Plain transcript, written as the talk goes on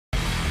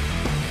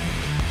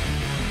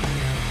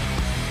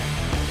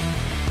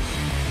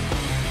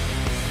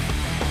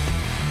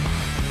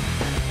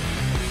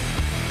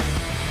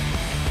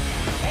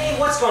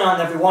what's going on,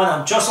 everyone?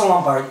 I'm Joseph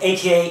Lombard,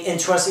 aka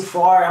Interesting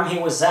for I'm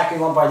here with Zachary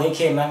Lombard,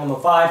 aka Magnum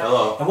 5.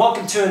 Hello. And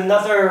welcome to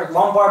another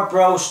Lombard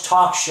Bros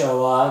talk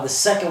show, the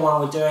second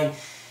one we're doing.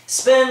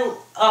 It's been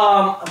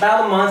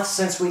about a month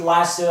since we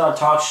last did our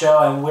talk show,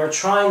 and we're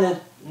trying to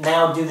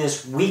now do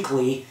this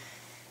weekly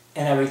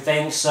and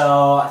everything,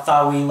 so I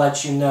thought we'd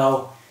let you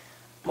know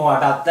more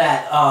about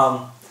that.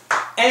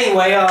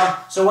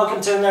 So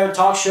welcome to another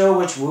talk show,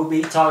 which we'll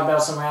be talking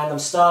about some random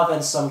stuff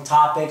and some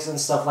topics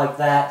and stuff like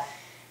that.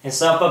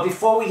 But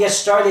before we get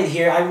started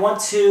here, I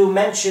want to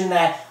mention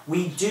that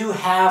we do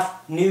have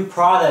new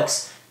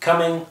products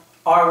coming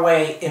our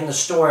way in the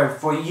store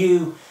for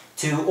you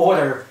to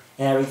order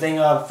and everything.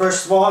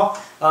 First of all,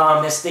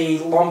 it's the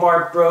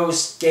Lombard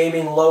Bros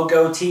Gaming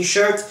logo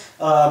t-shirt.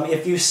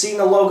 If you've seen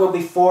the logo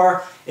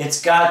before,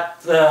 it's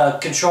got the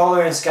controller,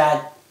 and it's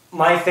got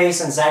my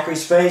face and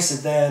Zachary's face,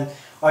 and then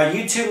our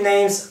YouTube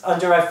names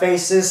under our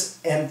faces,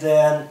 and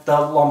then the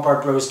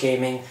Lombard Bros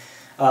Gaming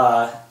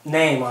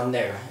name on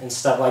there and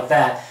stuff like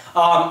that.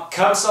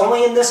 Comes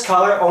only in this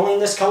color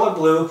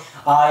blue,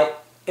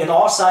 in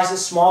all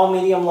sizes: small,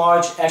 medium,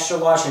 large,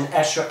 and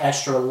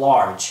extra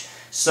large.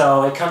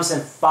 So it comes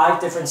in 5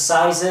 different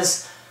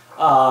sizes.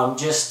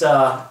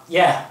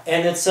 Yeah,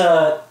 and it's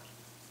a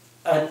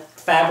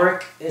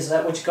fabric, is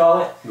that what you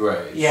call it?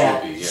 Right.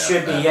 Yeah,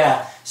 should be.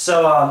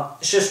 So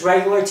it's just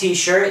regular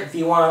t-shirt if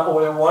you want to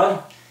order one.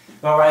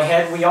 Go right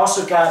ahead. We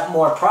also got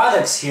more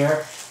products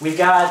here. We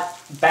got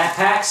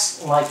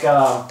backpacks, like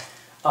what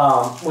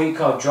do you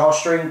call it,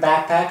 drawstring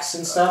backpacks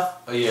and stuff.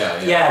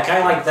 Yeah, kind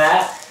of like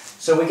that.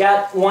 So we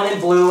got one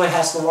in blue. It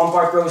has the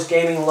Lombard Bros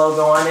Gaming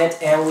logo on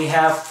it, and we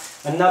have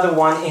another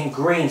one in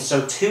green.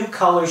 So 2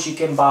 colors you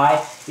can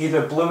buy,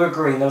 either blue or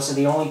green. Those are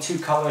the only 2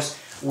 colors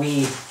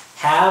we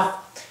have.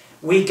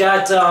 We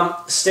got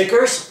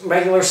stickers,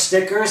 regular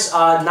stickers,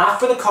 not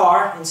for the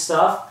car and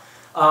stuff.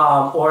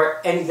 Or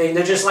anything.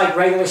 They're just like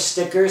regular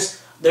stickers.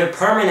 They're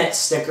permanent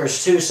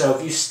stickers too, so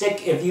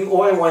if you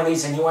order one of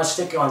these and you want to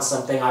stick it on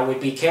something, I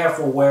would be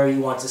careful where you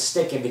want to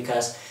stick it,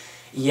 because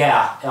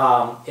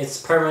it's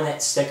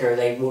permanent sticker.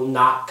 They will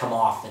not come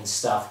off and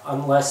stuff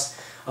unless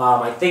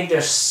I think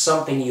there's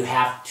something you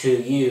have to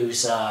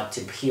use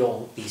to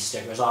peel these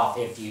stickers off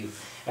if you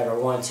ever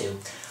want to.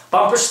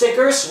 Bumper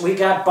stickers. We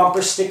got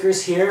bumper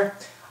stickers here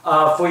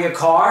for your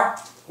car,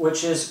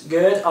 which is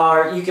good.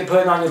 Or you can put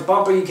it on your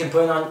bumper, you can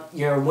put it on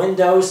your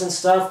windows and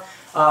stuff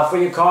for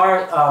your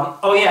car.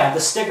 Oh yeah,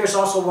 the sticker's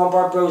also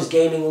Lombard Bros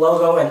Gaming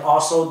logo, and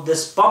also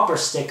this bumper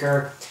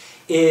sticker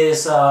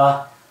is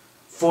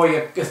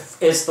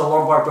it's the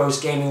Lombard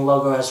Bros Gaming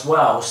logo as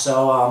well.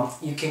 So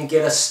you can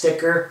get a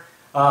sticker,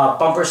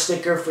 bumper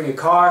sticker for your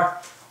car,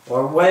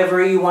 or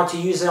whatever you want to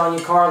use it on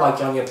your car,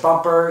 like on your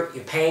bumper,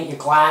 your paint, your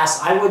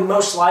glass. I would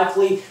most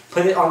likely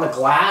put it on the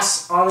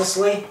glass,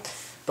 honestly,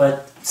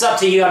 but it's up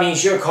to you. I mean,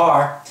 it's your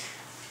car.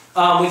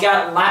 We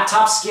got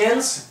laptop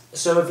skins.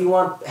 So if you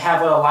want to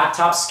have a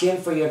laptop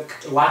skin for your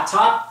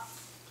laptop,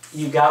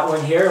 you got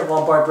one here,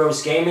 Lombard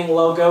Bros Gaming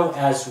logo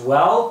as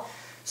well.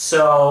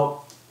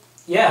 So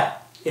yeah,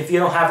 if you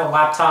don't have a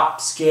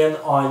laptop skin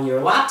on your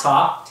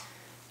laptop,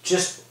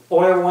 just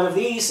order one of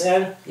these,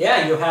 and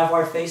yeah, you'll have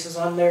our faces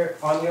on there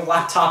on your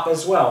laptop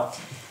as well.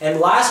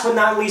 And last but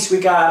not least, we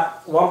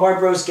got Lombard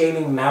Bros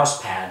Gaming mouse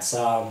pads.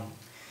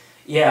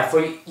 Yeah,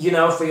 for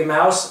your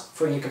mouse,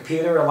 for your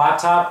computer or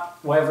laptop,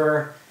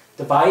 whatever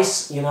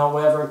device,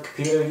 whatever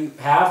computer you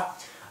have,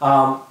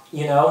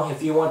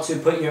 if you want to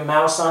put your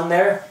mouse on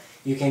there,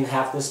 you can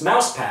have this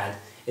mouse pad.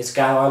 It's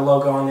got our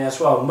logo on there as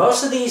well.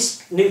 Most of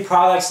these new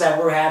products that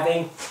we're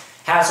having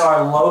has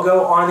our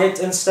logo on it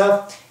and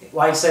stuff,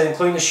 like I said,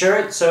 including the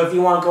shirt. So if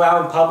you want to go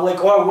out in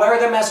public or wear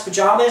them as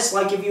pajamas,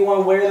 like if you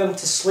want to wear them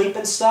to sleep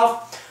and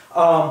stuff,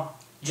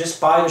 just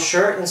buy the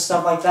shirt and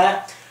stuff like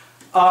that.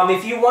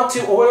 If you want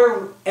to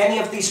order any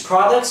of these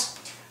products,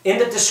 in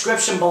the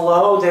description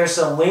below there's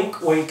a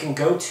link where you can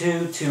go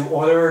to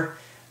order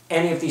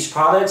any of these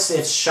products.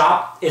 It's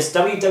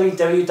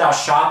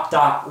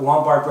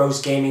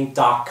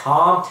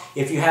www.shop.lombardbrosgaming.com.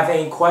 If you have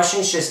any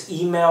questions, just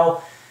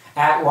email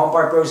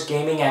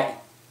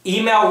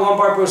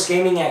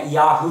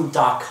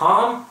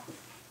lombardbrosgaming@yahoo.com,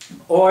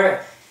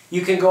 or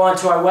you can go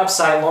onto our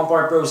website,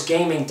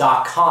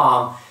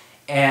 lombardbrosgaming.com,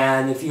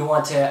 and if you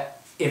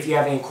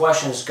have any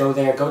questions, go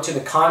there. Go to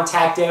the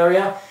contact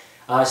area,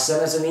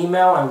 send us an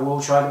email, and we'll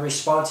try to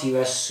respond to you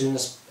as soon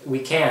as we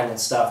can and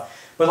stuff.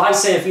 But like I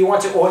said, if you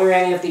want to order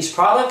any of these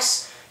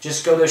products,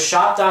 just go to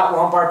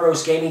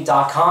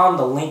shop.lombardbrosgaming.com.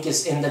 The link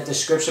is in the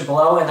description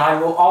below, and I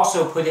will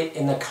also put it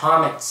in the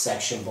comment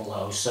section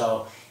below.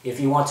 So if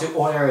you want to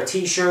order a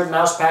t-shirt,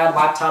 mouse pad,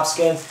 laptop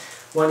skin,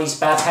 one of these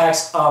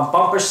backpacks,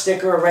 bumper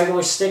sticker, a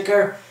regular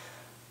sticker,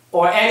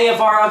 or any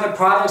of our other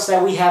products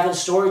that we have in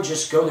store,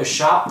 just go to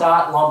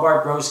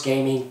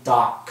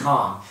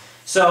shop.lombardbrosgaming.com.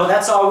 So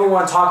that's all we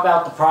want to talk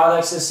about, the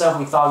products and stuff.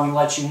 We thought we'd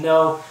let you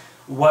know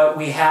what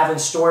we have in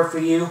store for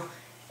you.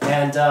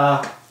 And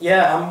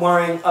yeah, I'm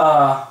wearing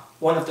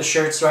one of the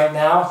shirts right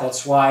now.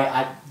 That's why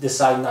I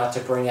decided not to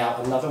bring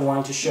out another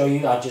one to show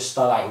you. I just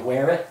thought I'd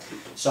wear it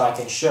so I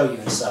can show you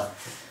and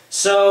stuff.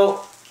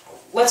 So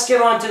let's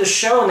get on to the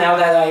show now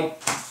that I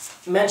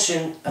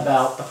mentioned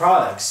about the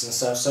products and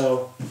stuff.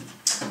 So,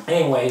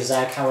 anyway,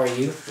 Zach, how are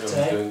you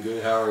today? I'm doing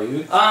good. How are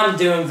you? I'm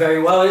doing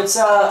very well. It's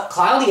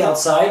cloudy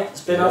outside.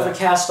 It's been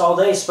overcast all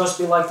day. It's supposed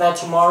to be like that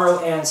tomorrow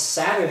and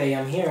Saturday,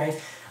 I'm hearing.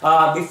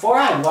 Before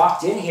I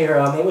walked in here,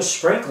 it was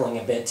sprinkling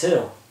a bit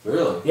too.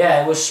 Really?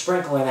 Yeah, it was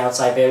sprinkling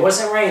outside, but it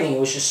wasn't raining. It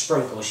was just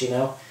sprinkles, you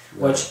know,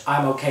 which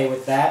I'm okay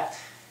with that.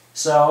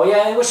 So,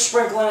 yeah, it was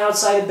sprinkling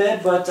outside a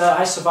bit, but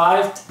I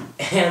survived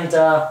and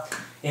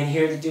in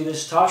here to do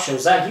this talk show.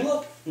 Zach, you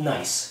look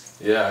nice.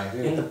 Yeah, I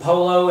do. In the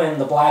polo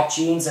and the black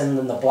jeans and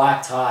then the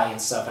black tie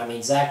and stuff. I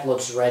mean, Zach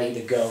looks ready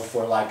to go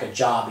for like a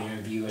job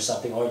interview or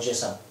something, or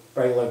just a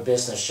regular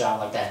business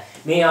job like that.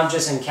 Me, I'm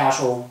just in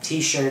casual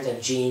t-shirt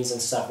and jeans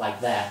and stuff like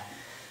that.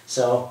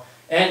 So,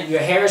 and your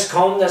hair is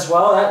combed as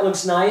well. That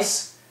looks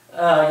nice. You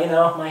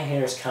know, my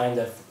hair is kind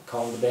of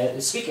combed a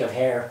bit. Speaking of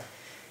hair,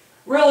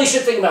 really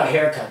should think about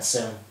haircuts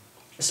soon,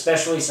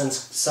 especially since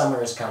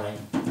summer is coming.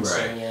 Right.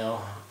 So, you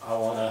know, I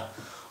want to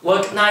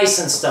look nice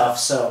and stuff.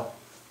 So,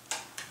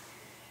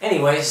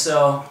 anyway,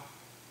 so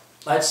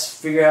let's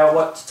figure out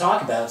what to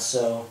talk about.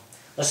 So,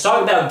 let's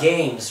talk about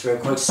games real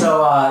quick.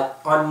 So,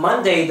 on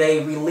Monday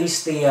they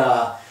released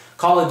the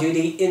Call of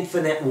Duty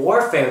Infinite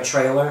Warfare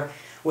trailer,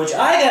 which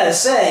I gotta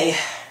say,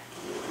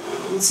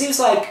 it seems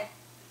like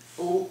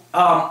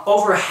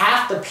over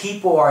half the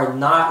people are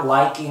not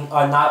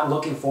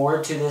looking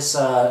forward to this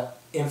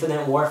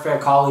Infinite Warfare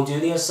Call of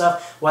Duty and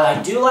stuff. What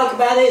I do like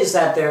about it is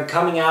that they're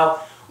coming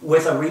out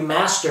with a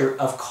remaster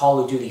of Call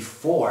of Duty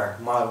 4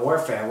 Modern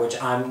Warfare,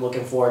 which I'm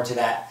looking forward to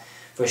that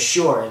for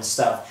sure and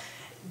stuff.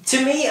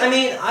 To me, I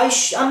mean,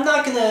 I'm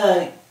not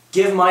gonna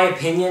give my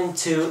opinion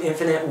to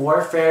Infinite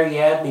Warfare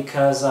yet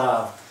because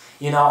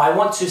you know, I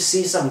want to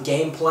see some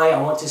gameplay.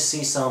 I want to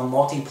see some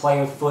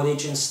multiplayer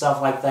footage and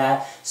stuff like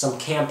that. Some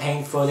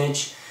campaign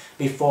footage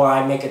before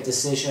I make a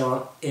decision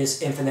on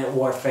is Infinite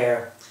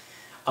Warfare,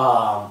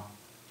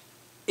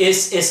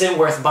 is it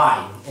worth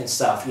buying and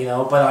stuff, you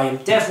know. But I am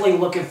definitely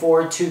looking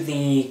forward to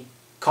the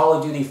Call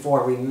of Duty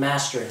 4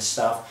 remaster and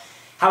stuff.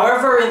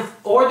 However, in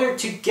order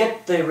to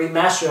get the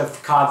remaster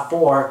of COD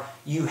 4,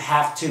 you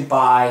have to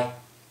buy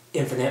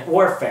Infinite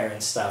Warfare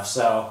and stuff.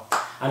 So,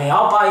 I mean,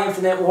 I'll buy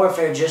Infinite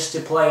Warfare just to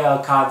play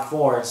COD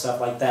 4 and stuff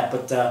like that.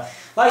 But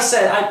like I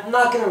said, I'm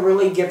not going to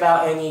really give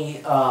out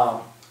any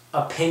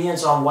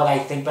opinions on what I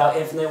think about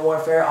Infinite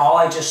Warfare. All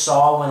I just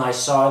saw when I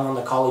saw it on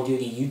the Call of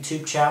Duty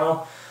YouTube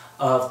channel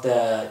of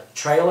the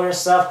trailer and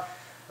stuff,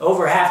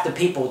 over half the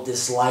people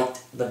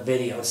disliked the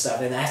video and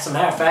stuff. And as a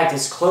matter of fact,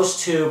 it's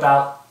close to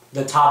about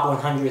the top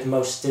 100th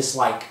most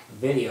disliked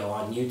video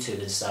on YouTube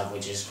and stuff,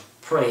 which is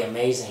pretty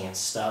amazing and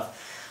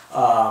stuff.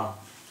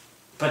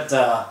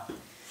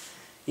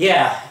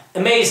 Yeah,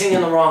 amazing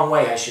in the wrong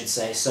way, I should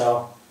say.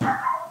 So,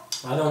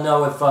 I don't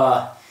know if,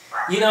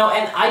 you know,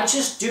 and I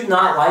just do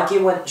not like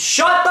it when...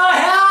 Shut the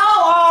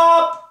hell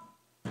up!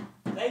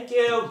 Thank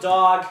you,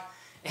 dog.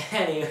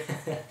 Anyway,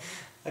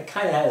 I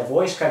kind of had a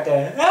voice crack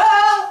there.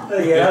 Ah!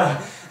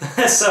 Yeah.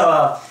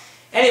 So,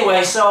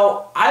 anyway,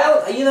 so,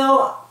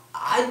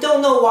 I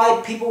don't know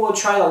why people will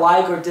try to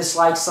like or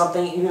dislike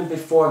something even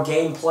before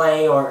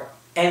gameplay or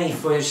any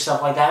footage,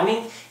 stuff like that. I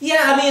mean,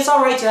 yeah, I mean, it's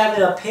alright to have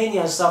an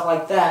opinion and stuff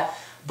like that.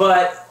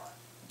 But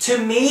to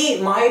me,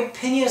 my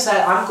opinion is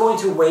that I'm going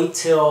to wait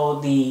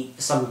till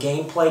some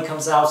gameplay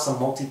comes out, some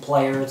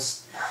multiplayer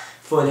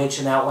footage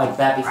and out like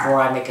that before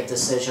I make a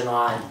decision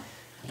on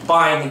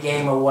buying the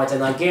game or what.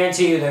 And I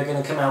guarantee you they're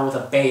going to come out with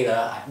a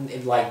beta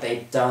like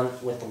they've done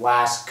with the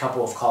last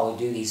couple of Call of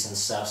Duties and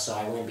stuff. So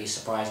I wouldn't be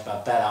surprised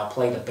about that. I'll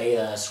play the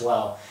beta as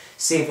well,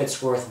 see if it's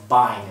worth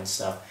buying and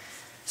stuff.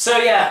 So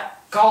yeah,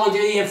 Call of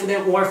Duty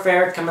Infinite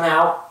Warfare coming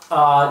out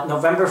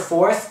November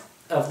 4th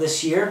of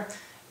this year,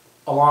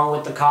 along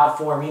with the COD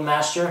 4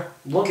 remaster.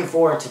 Looking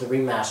forward to the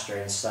remaster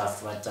and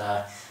stuff, but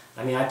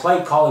I mean, I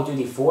played Call of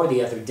Duty 4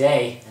 the other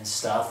day and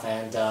stuff,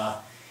 and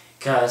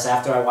because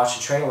after I watched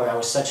the trailer, I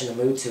was such in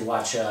the mood to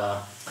watch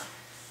to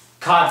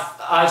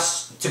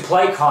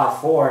play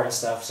COD 4 and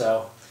stuff.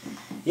 So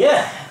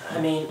yeah, I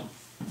mean,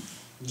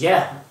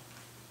 yeah,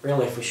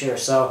 really for sure.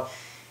 So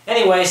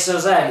anyway, so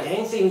Zach,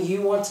 anything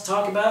you want to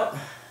talk about?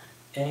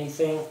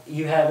 Anything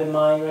you have in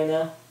mind right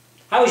now?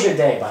 How was your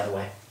day, by the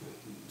way?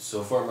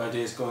 So far, my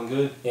day's going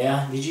good.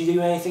 Yeah? Did you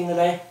do anything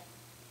today?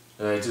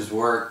 I just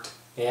worked.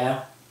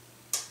 Yeah?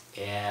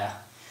 Yeah.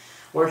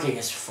 Working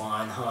is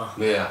fun, huh?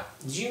 Yeah.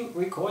 Did you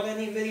record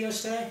any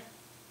videos today?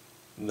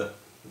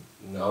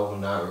 No,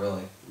 not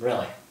really.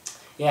 Really?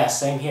 Yeah,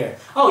 same here.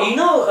 Oh, you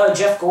know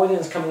Jeff Gordon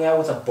is coming out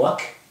with a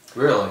book?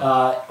 Really?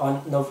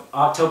 On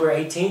October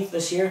 18th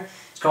this year.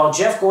 It's called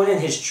Jeff Gordon,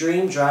 His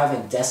Dream, Drive,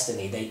 and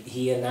Destiny.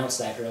 He announced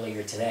that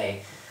earlier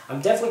today.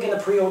 I'm definitely going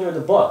to pre-order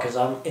the book because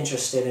I'm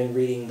interested in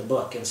reading the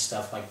book and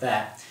stuff like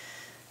that.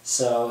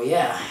 So,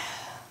 yeah.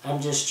 I'm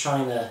just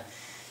trying to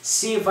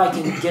see if I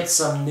can get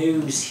some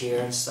news here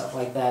and stuff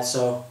like that.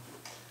 So,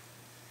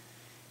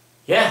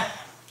 yeah.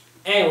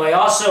 Anyway,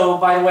 also,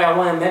 by the way, I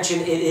want to mention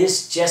it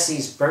is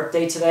Jesse's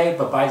birthday today,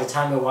 but by the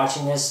time you're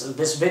watching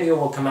this video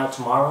will come out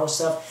tomorrow and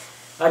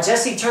stuff.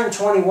 Jesse turned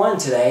 21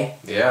 today.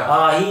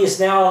 Yeah. He is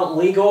now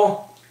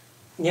legal,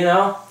 you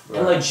know,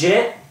 and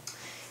legit.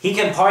 He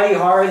can party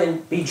hard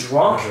and be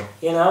drunk,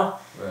 you know.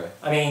 Right.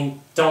 I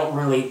mean, don't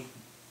really.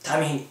 I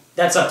mean,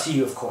 that's up to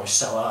you, of course.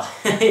 So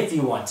if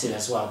you want to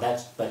as well,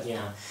 but you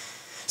know,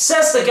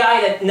 says the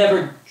guy that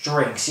never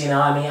drinks. You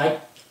know, I mean,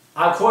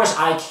 of course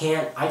I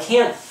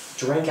can't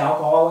drink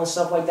alcohol and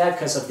stuff like that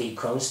because of the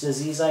Crohn's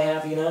disease I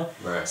have. You know.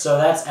 Right. So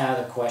that's out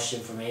of the question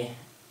for me,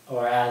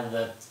 or out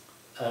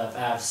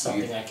of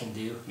something I can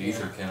do.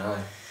 Neither can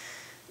I.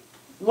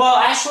 Well,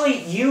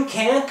 actually, you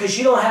can because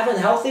you don't have a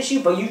health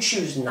issue, but you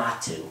choose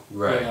not to.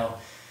 Right.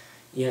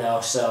 You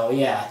know. So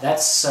yeah,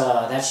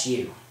 that's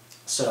you.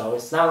 So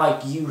it's not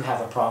like you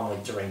have a problem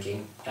with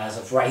drinking as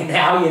of right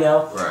now, you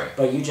know. Right.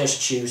 But you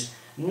just choose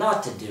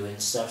not to do it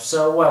and stuff.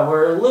 So well,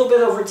 we're a little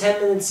bit over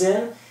 10 minutes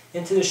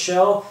into the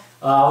show.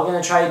 We're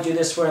gonna try to do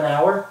this for an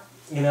hour.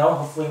 You know,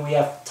 hopefully we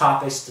have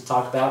topics to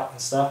talk about and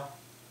stuff.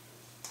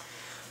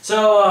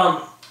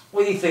 So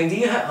what do you think? Do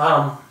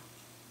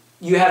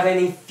you have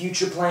any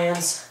future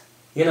plans?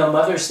 You know,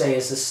 Mother's Day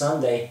is this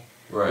Sunday.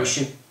 Right. We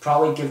should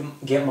probably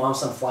get Mom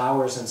some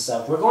flowers and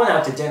stuff. We're going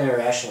out to dinner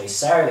actually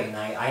Saturday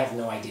night. I have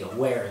no idea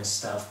where and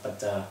stuff,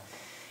 but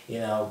you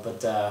know,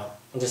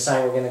 I'm just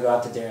saying we're gonna go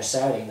out to dinner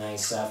Saturday night and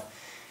stuff,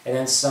 and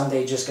then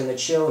Sunday just gonna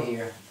chill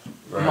here.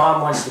 Right.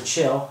 Mom wants to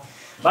chill,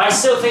 but I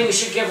still think we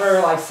should give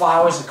her like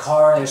flowers, a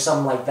card, or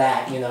something like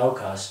that. You know,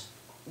 cause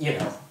you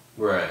know.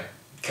 Right.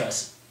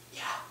 Cause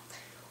yeah,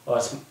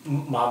 well,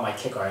 Mom might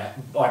kick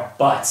our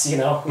butts. You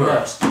know, who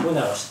knows? Who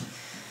knows?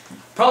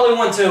 Probably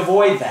want to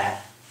avoid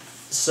that.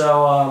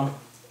 So,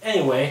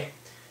 anyway,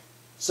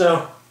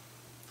 so,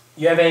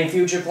 you have any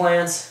future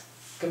plans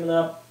coming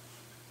up?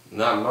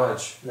 Not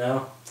much.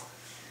 No?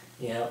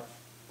 Yeah.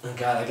 Oh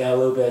God, I got a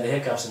little bit of the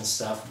hiccups and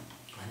stuff.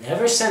 And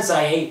ever since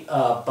I ate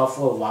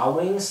Buffalo Wild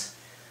Wings,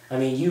 I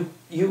mean,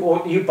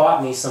 you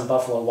bought me some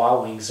Buffalo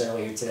Wild Wings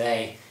earlier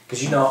today,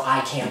 because you know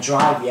I can't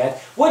drive yet.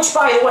 Which,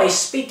 by the way,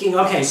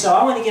 okay, so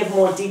I'm going to give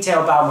more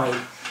detail about my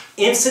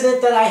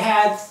incident that I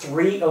had a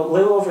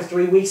little over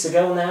 3 weeks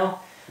ago now.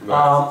 Right.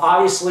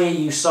 Obviously,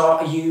 you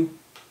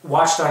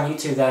watched on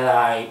YouTube that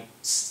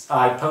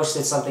I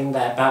posted something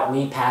about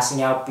me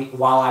passing out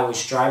while I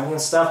was driving and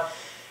stuff.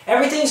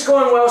 Everything's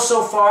going well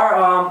so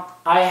far.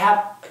 I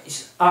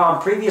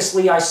have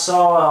previously I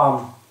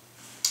saw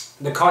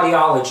the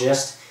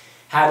cardiologist,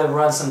 had to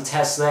run some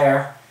tests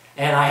there,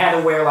 and I had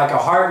to wear like a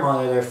heart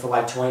monitor for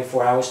like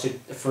 24 hours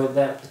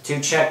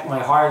to check my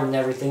heart and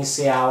everything,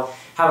 see how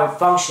it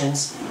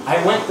functions.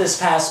 I went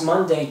this past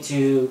Monday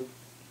to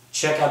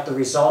check out the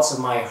results of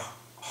my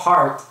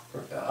heart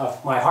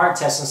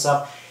test and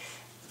stuff.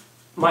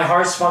 My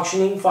heart's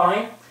functioning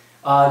fine.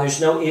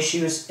 There's no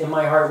issues in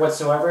my heart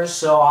whatsoever.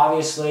 So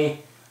obviously,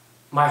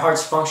 my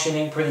heart's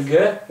functioning pretty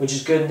good, which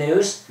is good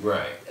news.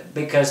 Right.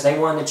 Because they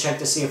wanted to check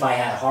to see if I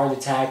had a heart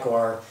attack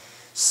or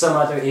some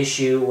other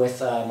issue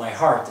with my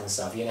heart and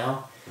stuff, you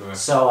know. Right.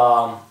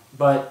 So,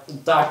 but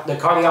the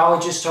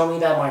cardiologist told me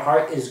that my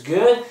heart is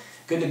good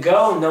to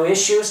go, no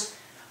issues.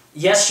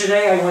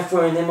 Yesterday, I went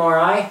for an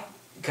MRI.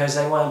 Because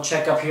they want to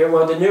check up here.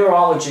 Well, the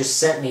neurologist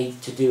sent me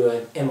to do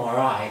an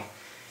MRI,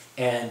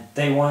 and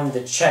they wanted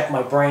to check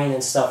my brain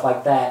and stuff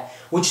like that.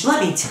 Which,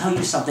 let me tell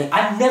you something,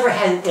 I've never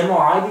had an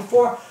MRI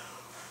before.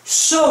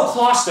 So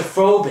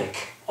claustrophobic.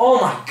 Oh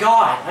my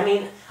God. I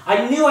mean,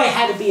 I knew I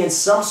had to be in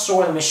some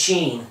sort of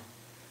machine,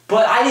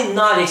 but I did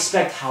not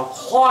expect how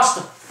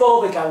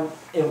claustrophobic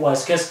it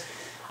was, because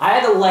I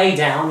had to lay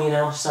down, you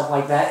know, stuff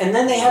like that, and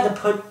then they had to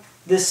put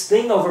this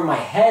thing over my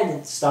head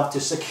and stuff to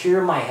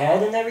secure my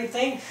head and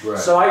everything. Right.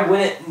 So I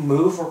wouldn't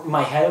move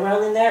my head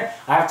around in there.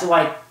 I have to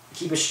like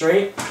keep it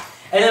straight.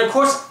 And then of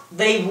course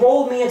they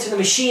rolled me into the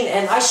machine,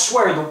 and I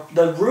swear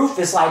the roof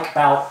is like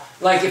about,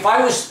 like if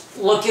I was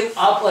looking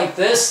up like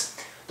this,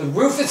 the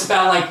roof is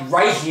about like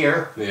right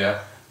here. Yeah.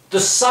 The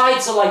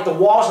sides are like, the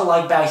walls are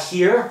like about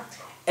here,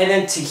 and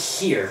then to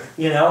here,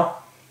 you know?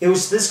 It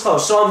was this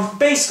close. So I'm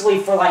basically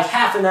for like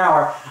half an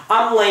hour,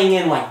 I'm laying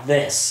in like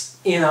this,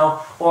 you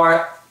know?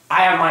 Or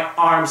I have my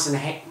arms and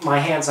my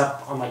hands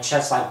up on my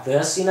chest like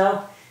this, you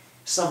know?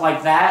 Stuff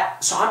like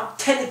that. So I'm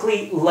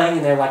technically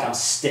laying there like I'm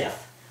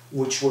stiff,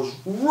 which was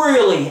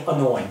really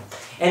annoying.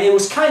 And it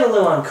was kind of a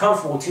little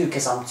uncomfortable too,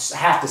 because I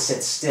have to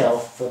sit still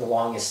for the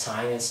longest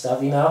time and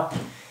stuff, you know?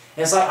 And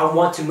it's like I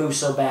want to move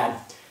so bad.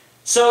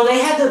 So they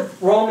had to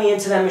roll me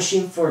into that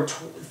machine for the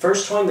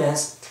first 20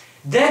 minutes.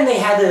 Then they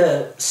had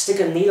to stick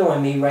a needle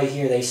in me right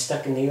here. They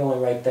stuck a needle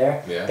in right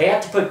there. Yeah. They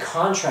had to put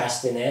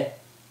contrast in it.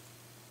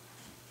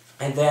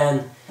 And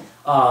then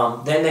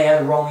they had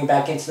to roll me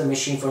back into the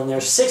machine for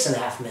another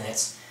 6.5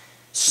 minutes.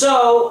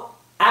 So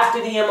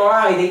after the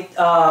MRI,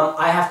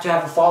 I have to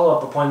have a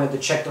follow-up appointment to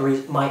check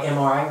my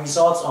MRI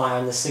results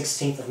on the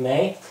 16th of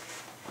May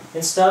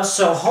and stuff.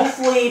 So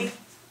hopefully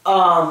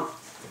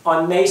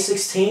on May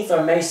 16th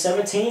or May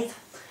 17th,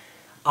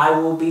 I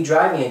will be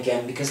driving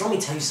again. Because let me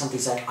tell you something,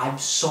 Zach, I'm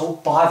so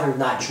bothered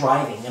not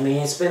driving. I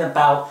mean, it's been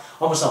about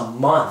almost a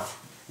month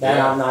that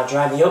I'm not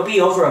driving. It'll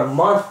be over a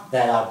month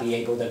that I'll be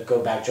able to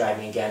go back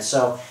driving again.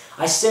 So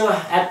I still,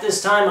 at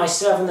this time, I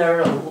still have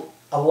another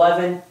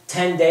 11,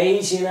 10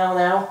 days, you know,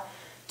 now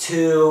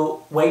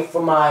to wait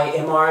for my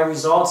MRI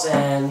results,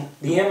 and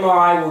the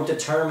MRI will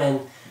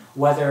determine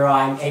whether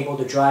I'm able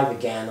to drive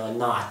again or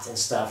not and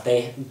stuff.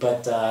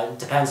 But it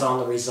depends on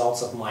the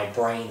results of my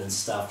brain and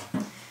stuff,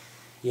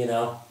 you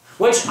know.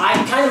 Which I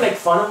kind of make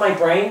fun of my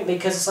brain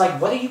because it's like,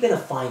 what are you going to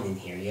find in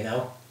here, you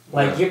know?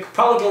 Like, you're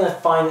probably going to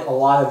find a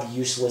lot of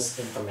useless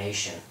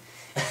information,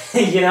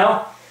 you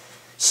know?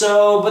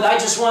 So, but I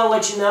just want to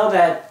let you know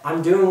that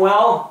I'm doing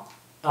well,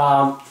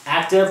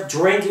 active,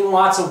 drinking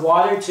lots of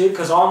water too,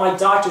 because all my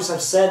doctors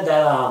have said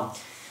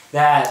that,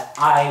 that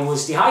I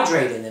was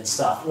dehydrated and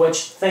stuff,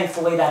 which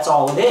thankfully that's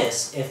all it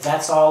is. If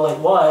that's all it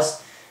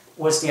was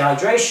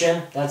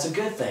dehydration, that's a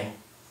good thing.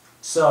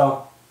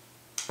 So,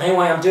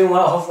 anyway, I'm doing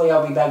well. Hopefully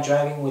I'll be back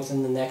driving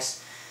within the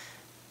next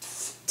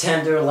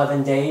 10 to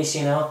 11 days,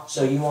 you know,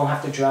 so you won't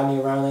have to drive me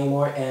around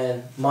anymore,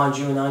 and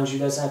Manju and Anju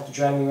doesn't have to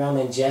drive me around,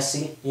 and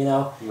Jesse, you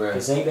know,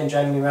 because they've been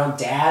driving me around,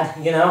 Dad,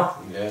 you know.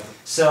 Yeah.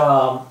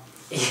 So,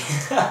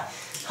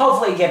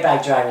 hopefully get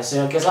back driving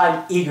soon, because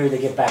I'm eager to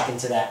get back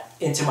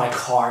into my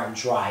car and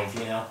drive,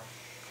 you know,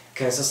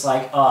 because it's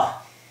like,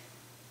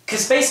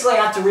 because basically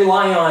I have to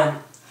rely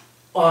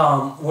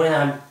on, when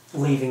I'm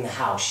leaving the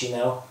house, you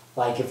know,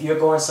 like if you're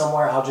going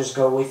somewhere, I'll just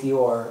go with you,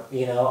 or,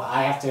 you know,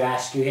 I have to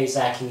ask you, hey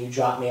Zach, can you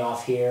drop me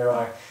off here,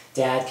 or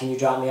Dad, can you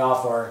drop me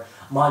off, or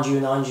Manju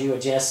and Anju, or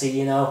Jesse,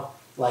 you know,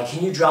 like,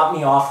 can you drop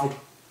me off at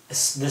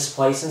this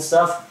place and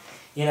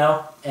stuff, you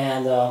know,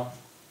 and,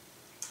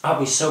 I'll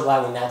be so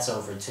glad when that's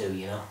over too,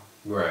 you know.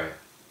 Right.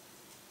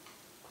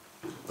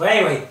 But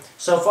anyway,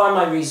 so far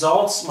my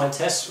results, my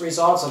test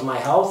results of my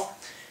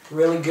health,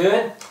 really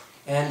good.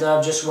 And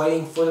just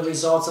waiting for the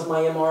results of my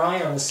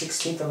MRI on the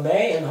 16th of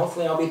May, and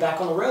hopefully I'll be back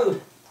on the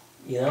road.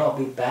 You know, I'll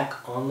be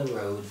back on the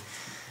road.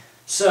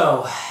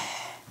 So,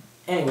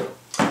 anyway,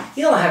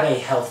 you don't have any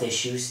health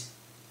issues.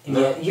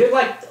 No. You're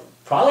like,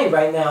 probably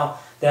right now,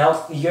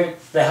 you're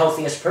the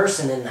healthiest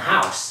person in the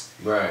house.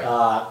 Right.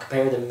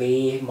 Compared to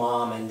me,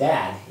 Mom, and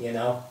Dad, you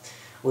know.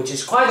 Which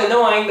is quite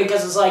annoying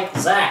because it's like,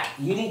 Zach,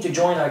 you need to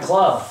join our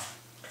club.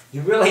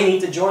 You really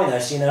need to join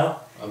us, you know.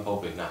 I'm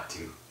hoping not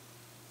to.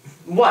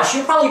 Watch,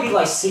 you'll probably be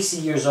like 60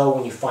 years old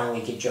when you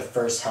finally get your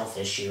first health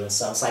issue and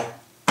stuff. It's like,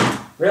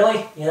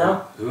 really? You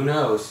know? Who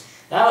knows?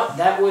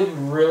 That would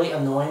really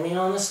annoy me,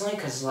 honestly,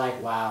 because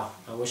like, wow,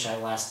 I wish I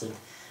lasted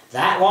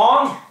that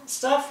long and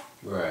stuff.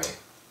 Right.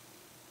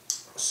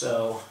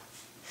 So,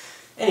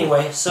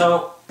 anyway,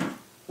 so,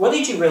 what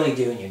did you really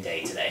do in your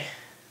day today?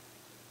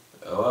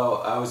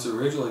 Well, I was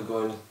originally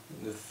going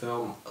to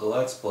film a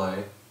Let's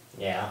Play.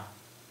 Yeah.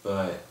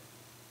 But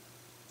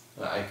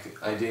I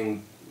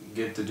didn't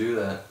get to do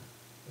that.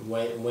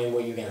 When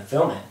were you going to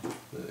film it?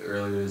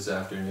 Earlier this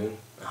afternoon.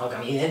 How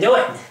come you didn't do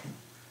it?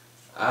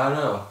 I don't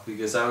know,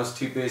 because I was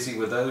too busy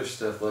with other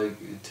stuff,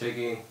 like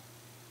taking,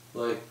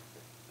 like,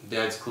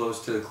 Dad's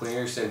clothes to the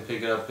cleaners and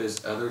picking up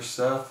his other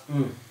stuff,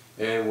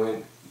 and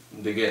went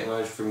to get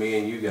lunch for me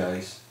and you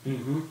guys.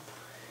 Mm-hmm.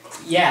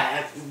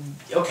 Yeah,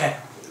 okay,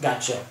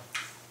 gotcha.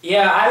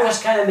 Yeah, I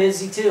was kind of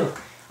busy too.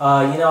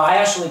 You know, I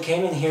actually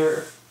came in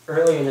here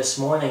earlier this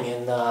morning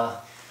and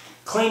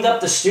cleaned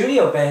up the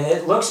studio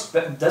bed.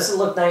 Does it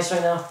look nice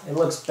right now? It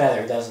looks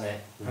better, doesn't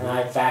it? Mm-hmm. And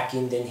I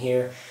vacuumed in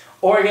here,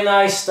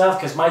 organized stuff,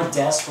 because my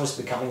desk was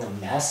becoming a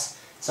mess.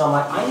 So I'm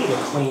like, I need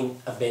to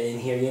clean a bit in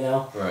here, you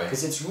know? Right.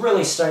 Because it's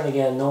really starting to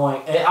get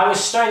annoying. I was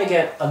starting to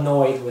get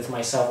annoyed with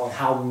myself on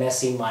how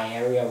messy my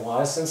area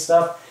was and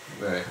stuff.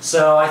 Right.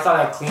 So I thought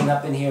I'd clean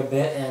up in here a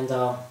bit, and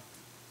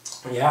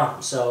yeah,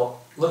 so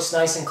looks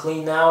nice and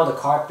clean now. The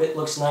carpet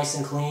looks nice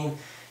and clean.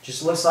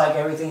 Just looks like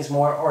everything's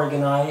more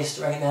organized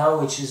right now,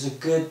 which is a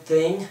good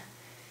thing.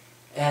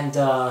 And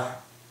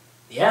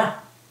yeah,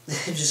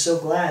 I'm just so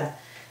glad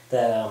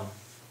that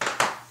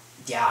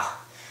yeah,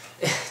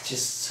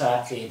 just so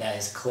happy that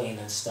it's clean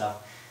and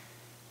stuff.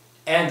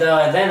 And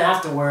then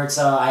afterwards,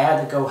 I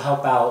had to go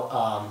help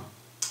out.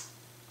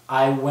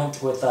 I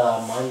went with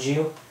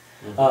Manju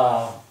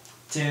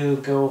to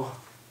go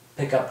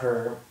pick up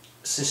her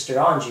sister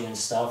Anju and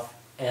stuff,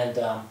 and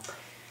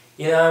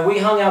you know, we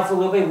hung out for a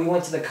little bit. We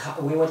went to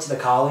the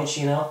college,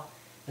 you know,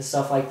 and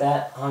stuff like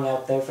that. Hung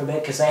out there for a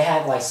bit because they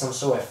had like some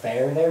sort of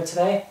fair there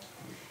today,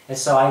 and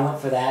so I went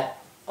for that,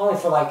 only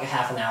for like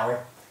half an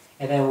hour,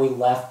 and then we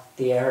left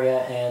the area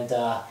and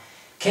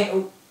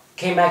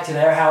came back to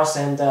their house,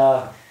 and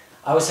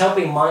I was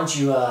helping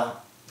Manju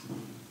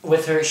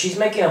with her. She's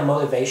making a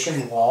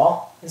motivation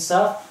wall and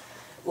stuff,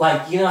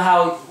 like, you know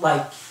how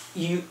like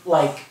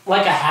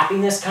a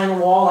happiness kind of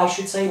wall, I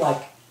should say,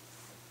 like,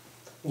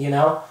 you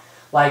know,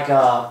 like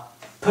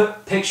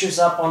put pictures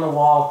up on the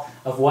wall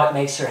of what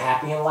makes her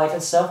happy in life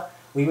and stuff.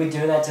 We were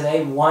doing that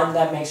today. One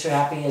that makes her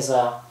happy is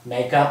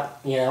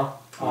makeup, you know,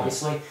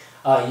 obviously.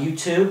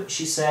 YouTube,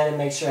 she said it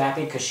makes her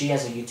happy because she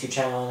has a YouTube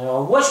channel on her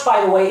own. Which,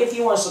 by the way, if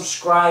you want to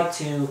subscribe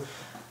to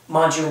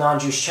Manju and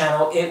Anju's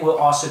channel, it will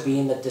also be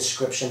in the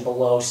description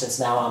below, since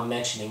now I'm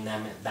mentioning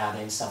them about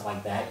it and stuff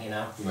like that, you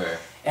know. Right.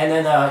 And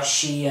then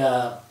she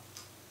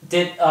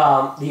did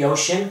the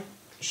ocean.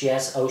 She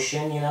has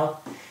ocean, you know.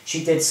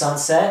 She did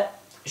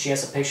sunset. She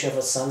has a picture of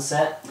a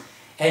sunset.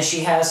 And she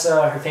has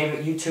her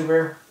favorite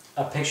YouTuber,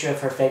 a picture of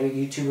her favorite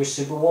YouTuber,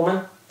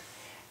 Superwoman.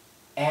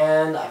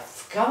 And I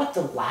forgot what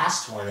the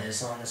last one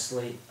is,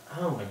 honestly.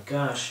 Oh my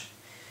gosh.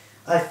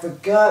 I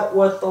forgot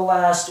what the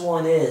last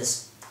one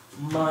is.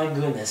 My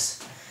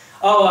goodness.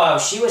 Oh,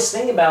 she was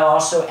thinking about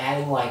also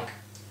adding like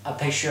a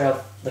picture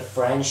of the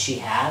friends she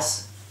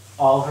has.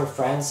 All her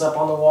friends up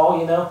on the wall,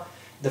 you know.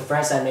 The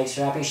friends that makes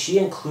her happy. She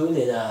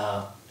included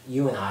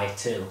you and I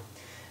too.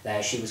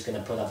 That she was going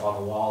to put up on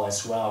the wall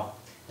as well.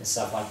 And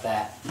stuff like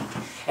that.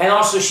 And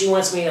also she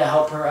wants me to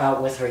help her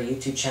out with her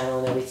YouTube channel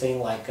and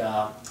everything. Like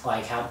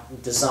how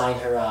design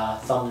her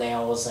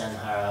thumbnails and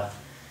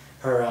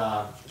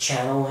her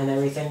channel and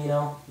everything, you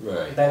know.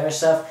 Right. Better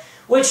stuff.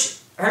 Which,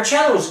 her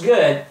channel is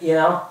good, you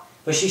know.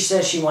 But she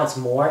says she wants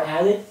more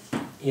added.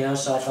 You know,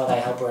 so I thought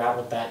I'd help her out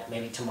with that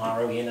maybe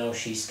tomorrow. You know,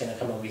 she's going to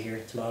come over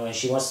here tomorrow. And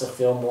she wants to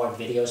film more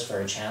videos for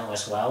her channel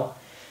as well.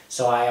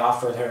 So I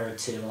offered her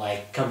to,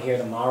 like, come here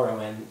tomorrow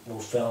and we'll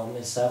film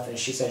and stuff. And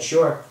she said,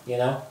 sure, you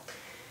know.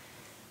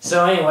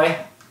 So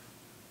anyway.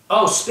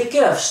 Oh,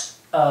 speaking of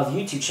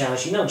YouTube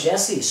channels, you know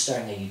Jesse is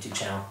starting a YouTube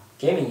channel.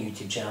 Gaming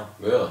YouTube channel.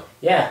 Really?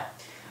 Yeah.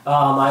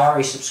 I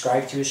already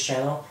subscribed to his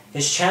channel.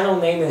 His channel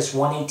name is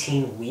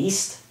 118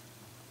 Weast.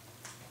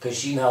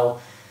 Because, you know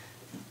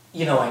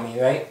what I mean,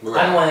 right?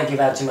 I don't want to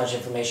give out too much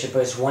information,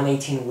 but it's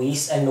 118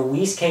 Weast. And the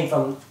Weast came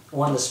from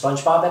one of the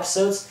SpongeBob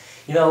episodes.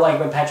 You know, like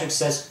when Patrick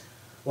says,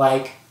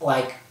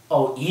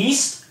 oh,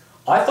 East?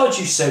 I thought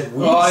you said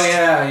Weast. Oh,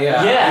 yeah.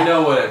 Yeah. You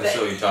know what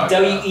episode you're talking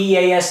about.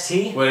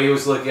 W-E-A-S-T? When he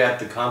was looking at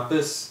the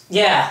compass?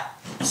 Yeah.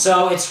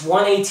 So it's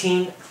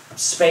 118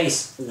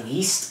 space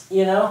Weast,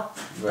 you know?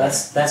 Right.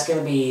 That's going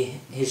to be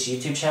his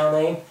YouTube channel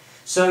name.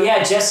 So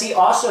yeah, Jesse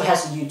also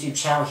has a YouTube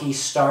channel he's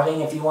starting.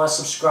 If you want to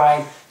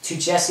subscribe to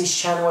Jesse's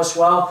channel as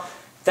well,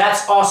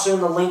 that's also in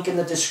the link in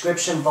the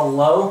description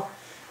below.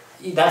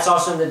 That's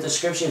also in the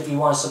description if you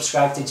want to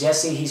subscribe to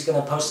Jesse. He's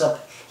going to post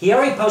up... He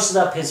already posted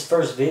up his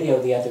first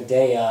video the other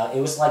day.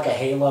 It was like a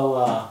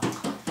Halo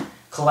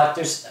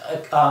collector's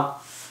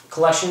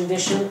collection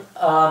edition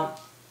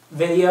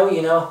video,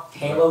 you know,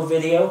 Halo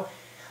video.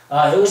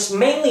 It was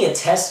mainly a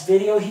test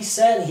video, he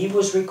said. He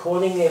was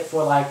recording it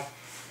for like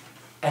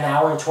an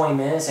hour and 20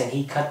 minutes, and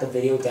he cut the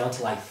video down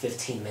to like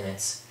 15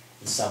 minutes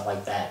and stuff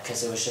like that,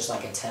 because it was just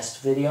like a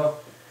test video.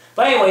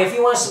 But anyway, if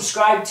you want to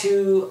subscribe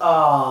to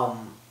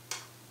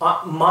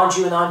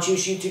Manju and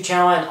Anju's YouTube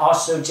channel and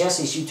also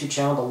Jesse's YouTube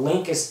channel, the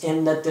link is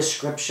in the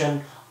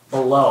description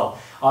below.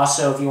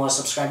 Also, if you want to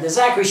subscribe to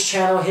Zachary's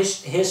channel,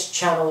 his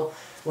channel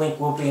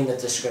link will be in the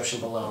description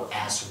below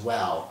as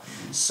well.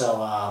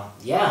 So,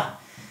 yeah.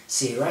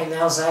 See, right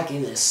now, Zach,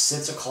 it is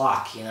 6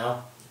 o'clock, you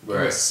know?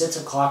 Right. It's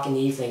 6 o'clock in the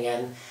evening,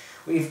 and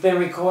we've been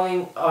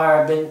recording,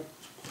 or been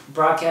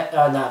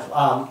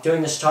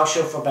doing this talk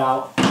show for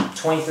about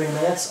 23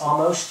 minutes,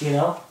 almost, you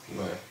know?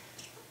 Right.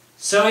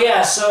 So,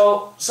 yeah,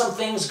 so some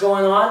things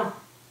going on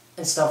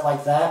and stuff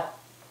like that.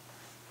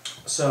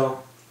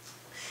 So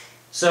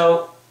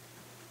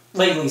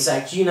lately,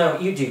 Zach, you know,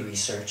 you do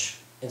research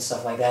and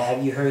stuff like that.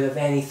 Have you heard of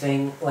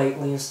anything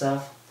lately and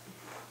stuff?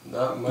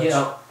 Not much. You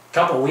know, a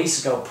couple of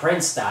weeks ago,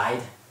 Prince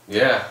died.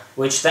 Yeah.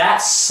 Which,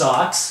 that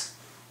sucks.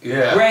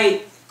 Yeah.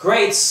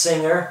 Great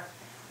singer.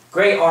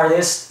 Great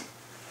artist.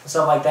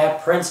 Stuff like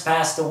that. Prince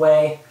passed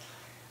away.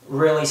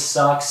 Really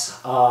sucks.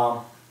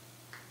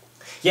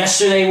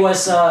 Yesterday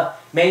was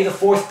May the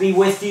 4th be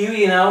with you,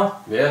 you know?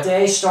 Yeah.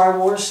 Day, Star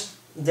Wars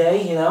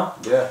Day, you know?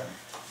 Yeah.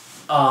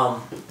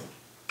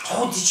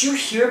 Oh, did you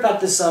hear about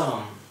this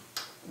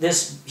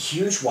this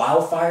huge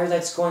wildfire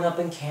that's going up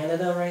in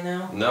Canada right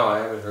now? No, I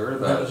haven't heard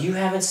about it. You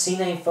haven't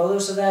seen any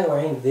photos of that or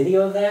any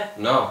video of that?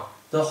 No.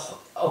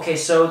 Okay,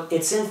 so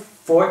it's in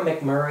Fort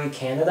McMurray,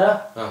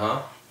 Canada.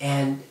 Uh-huh.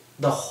 And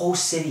the whole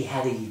city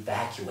had to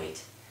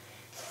evacuate.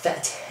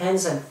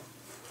 Tens and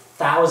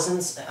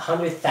thousands,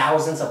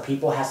 thousands of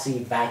people has to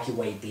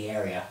evacuate the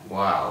area.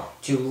 Wow.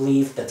 To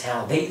leave the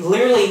town.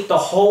 Literally, the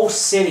whole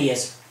city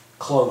is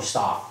closed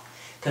off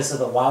because of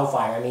the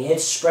wildfire. I mean,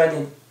 it's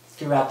spread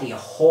throughout the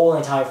whole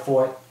entire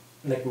Fort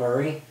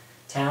McMurray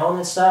town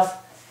and stuff.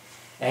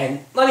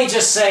 And let me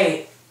just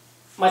say,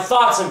 my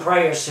thoughts and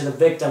prayers to the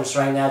victims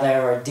right now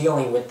that are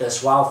dealing with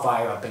this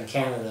wildfire up in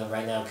Canada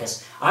right now,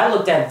 because I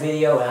looked at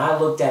video and I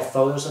looked at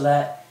photos of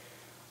that.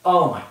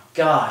 Oh my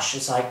gosh,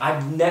 it's like,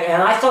 and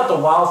I thought the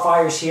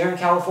wildfires here in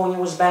California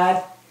was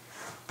bad,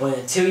 but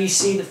until you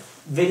see the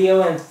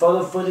video and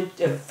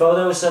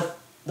photos of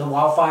the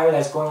wildfire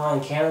that's going on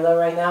in Canada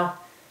right now,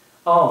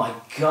 oh my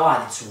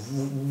God, it's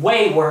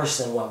way worse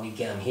than what we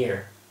get them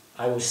here,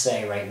 I would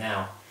say right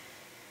now.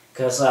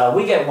 Because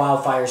we get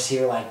wildfires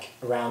here like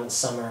around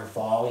summer and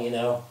fall, you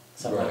know,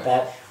 something like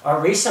that.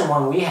 Our recent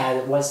one we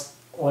had was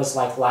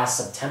like last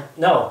September.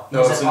 No, it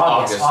was in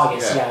August.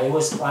 August, yeah. It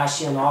was last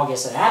year in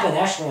August. It happened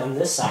actually on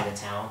this side of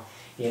town,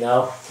 you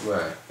know.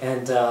 Right.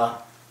 And the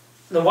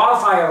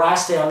wildfire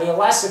lasted, I mean, it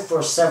lasted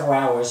for several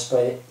hours,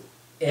 but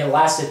it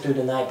lasted through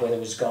the night, but it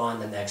was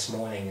gone the next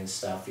morning and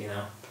stuff, you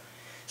know.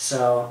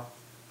 So,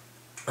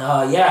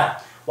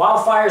 yeah.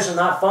 wildfires are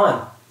not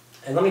fun.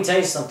 And let me tell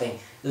you something.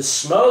 The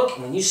smoke,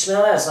 when you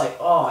smell that, it's like,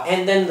 oh.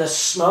 And then the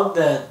smoke,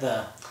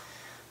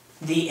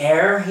 the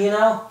air, you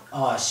know,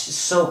 oh, it's just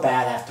so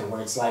bad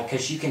afterwards. Like,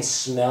 because you can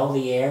smell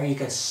the air, you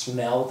can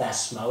smell that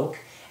smoke,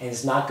 and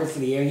it's not good for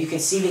the air. You can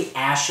see the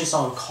ashes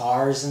on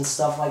cars and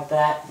stuff like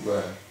that.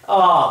 Right.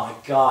 Oh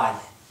my God.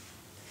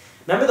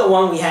 Remember the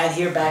one we had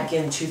here back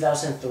in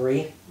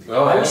 2003?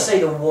 Oh, I would say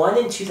the one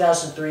in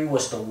 2003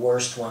 was the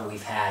worst one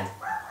we've had.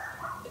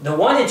 The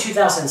one in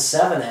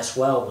 2007 as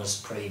well was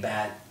pretty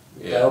bad.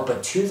 Yeah. Though,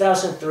 but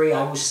 2003,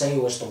 I would say,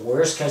 was the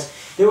worst because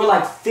there were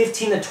like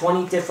 15 to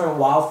 20 different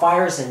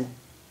wildfires in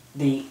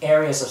the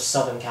areas of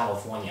Southern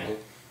California,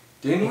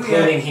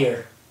 including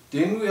here.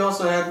 Didn't we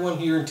also have one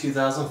here in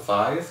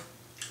 2005?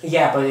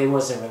 Yeah, but it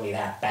wasn't really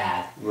that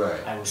bad.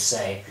 Right. I would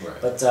say. Right.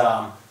 But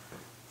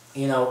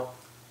you know,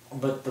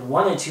 but the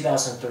one in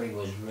 2003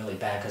 was really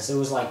bad because there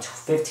was like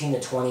 15 to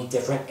 20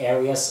 different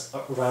areas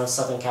around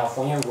Southern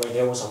California where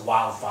there was a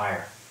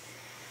wildfire,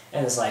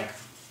 and it's like,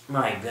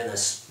 my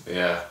goodness.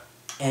 Yeah.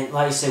 And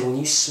like I said, when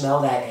you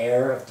smell that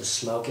air of the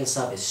smoke and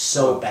stuff, it's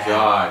so bad.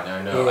 God,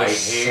 I know. I hate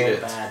so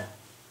it. Bad.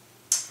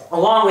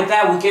 Along with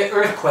that, we get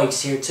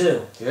earthquakes here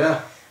too.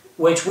 Yeah.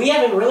 Which we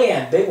haven't really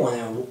had a big one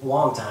in a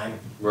long time.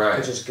 Right.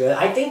 Which is good.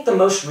 I think the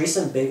most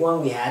recent big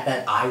one we had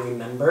that I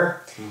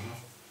remember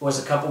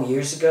was a couple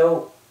years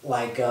ago,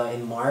 like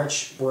in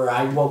March, where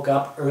I woke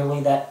up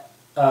early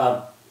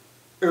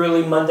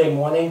early Monday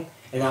morning,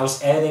 and I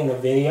was editing the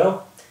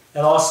video,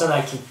 and all of a sudden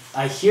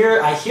I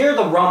hear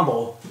the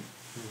rumble,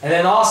 and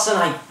then all of a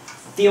sudden I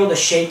feel the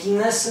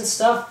shakiness and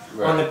stuff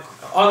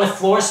on the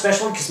floor,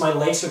 especially because my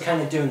legs were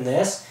kind of doing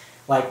this,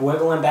 like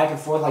wiggling back and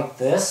forth like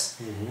this.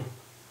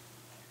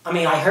 I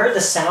mean, I heard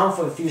the sound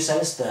for a few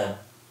seconds, the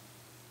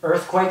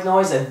earthquake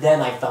noise, and then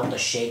I felt the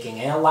shaking,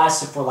 and it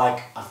lasted for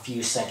like a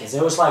few seconds.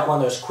 It was like one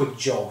of those quick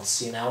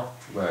jolts, you know,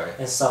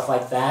 and stuff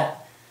like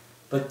that.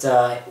 But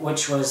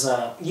which was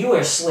you were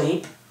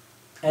asleep,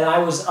 and I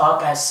was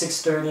up at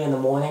 6:30 in the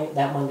morning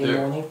that Monday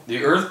morning.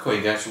 The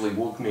earthquake actually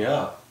woke me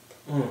up.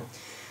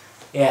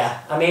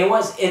 Yeah, I mean it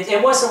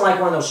wasn't like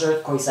one of those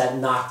earthquakes that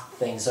knocked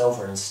things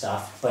over and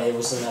stuff, but it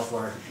was enough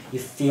where you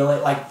feel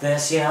it like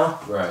this, you know.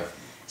 Right.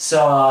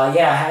 So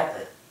yeah,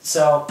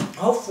 so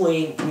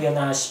hopefully we are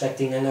not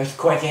expecting an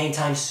earthquake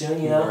anytime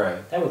soon, you know.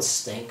 Right. That would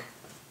stink.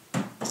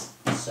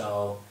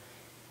 So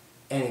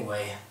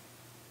anyway,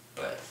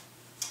 but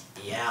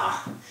yeah,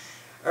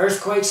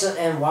 earthquakes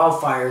and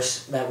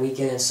wildfires that we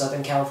get in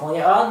Southern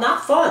California are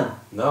not fun.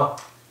 No.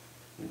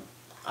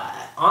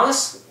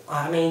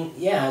 I mean,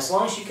 yeah, as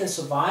long as you can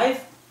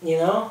survive, you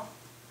know,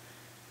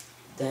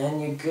 then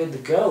you're good to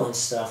go and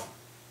stuff.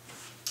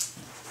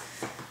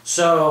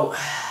 So,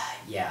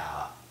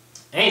 yeah,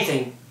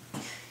 anything.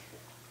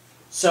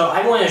 So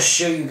I want to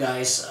show you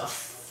guys a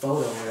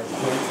photo real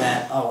quick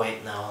that, oh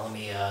wait, no, let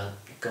me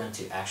go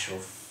into actual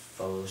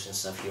photos and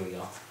stuff. Here we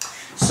go.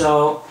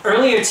 So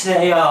earlier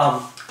today,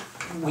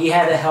 we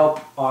had to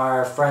help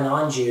our friend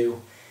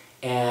Anju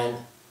and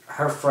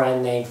her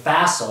friend named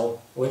Faisal,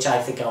 which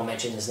I think I'll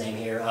mention his name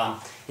here.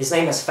 His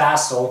name is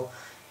Faisal,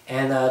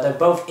 and they're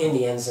both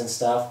Indians and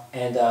stuff.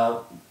 And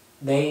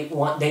they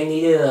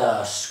needed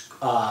a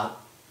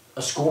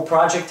school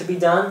project to be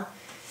done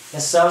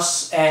and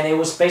stuff. And it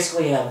was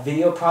basically a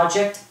video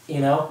project, you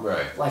know,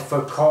 like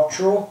for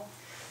cultural.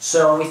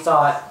 So we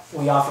thought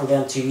we offered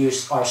them to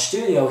use our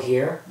studio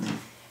here,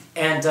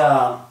 and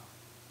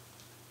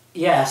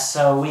yeah,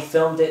 so we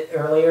filmed it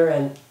earlier,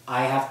 and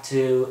I have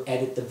to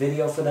edit the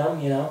video for them,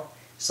 you know,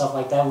 stuff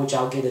like that, which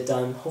I'll get it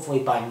done hopefully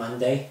by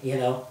Monday, you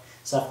know,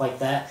 stuff like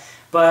that.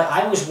 But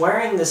I was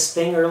wearing this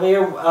thing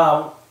earlier.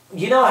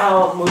 You know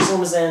how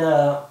Muslims and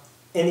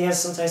Indians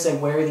sometimes they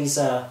wear these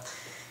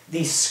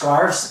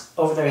scarves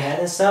over their head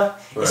and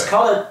stuff? It's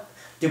called a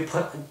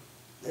dupada,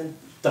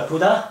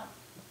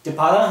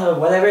 or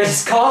whatever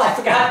it's called. I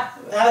forgot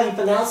how you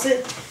pronounce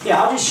it.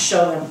 Yeah, I'll just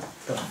show them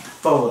the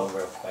photo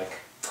real quick.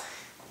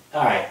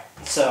 Alright,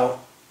 so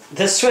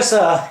this was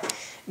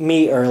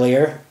me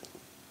earlier.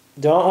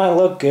 Don't I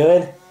look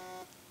good?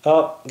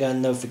 Oh, got a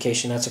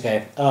notification, that's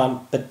okay.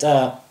 But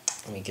let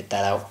me get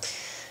that out.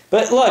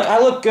 But look, I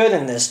look good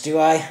in this, do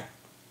I?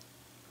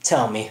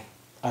 Tell me.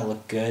 I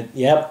look good.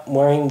 Yep,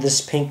 wearing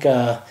this pink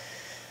tapuda.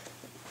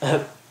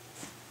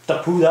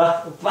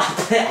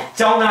 I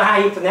don't know how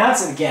you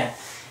pronounce it again.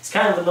 It's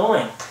kind of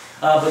annoying.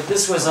 But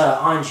this was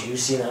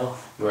Anju's, you know.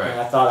 And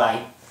I thought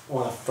I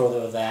want a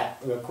photo of that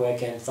real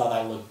quick and thought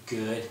I looked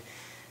good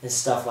and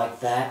stuff like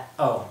that.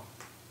 Oh.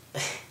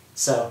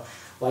 So,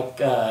 like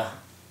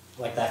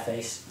that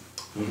face.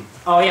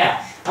 Oh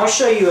yeah, I'll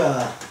show you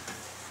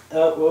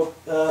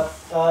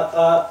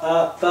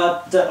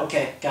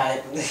okay, got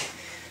it.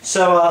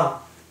 So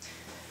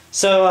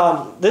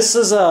this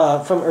is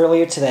from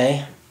earlier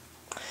today.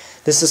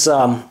 This is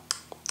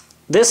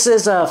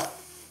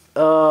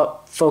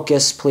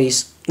focus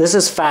please. This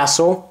is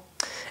Faisal,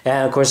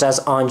 and of course that's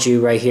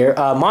Anju right here.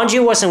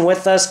 Manju wasn't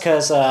with us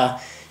because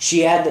she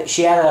had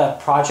a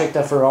project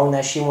of her own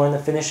that she wanted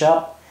to finish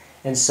up,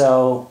 and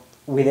so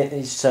we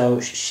didn't. So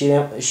she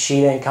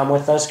didn't come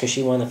with us because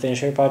she wanted to finish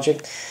her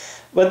project.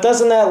 But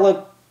doesn't that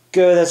look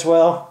good as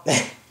well?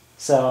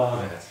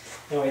 So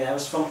anyway, that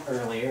was from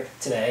earlier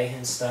today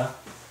and stuff.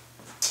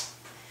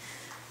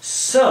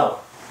 So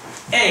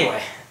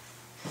anyway,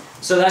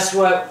 so that's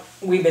what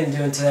we've been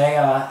doing today,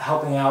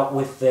 helping out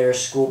with their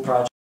school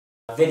project,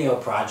 video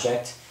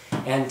project,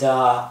 and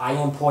I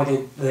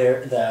imported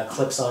the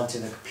clips onto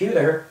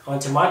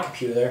my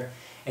computer,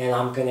 and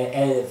I'm gonna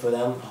edit it for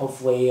them.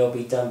 Hopefully, it'll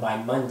be done by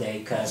Monday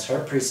because her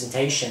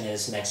presentation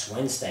is next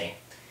Wednesday.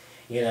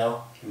 You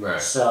know,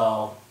 right?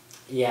 So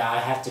yeah, I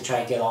have to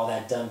try to get all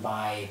that done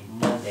by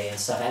Monday and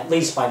stuff. At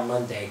least by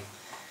Monday.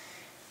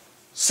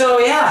 So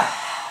yeah,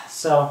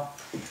 so.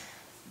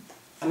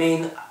 I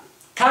mean,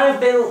 kind of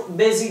been a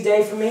busy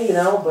day for me, you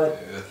know,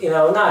 but, you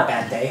know, not a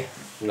bad day.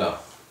 No.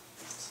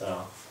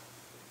 So,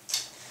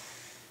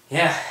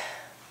 yeah.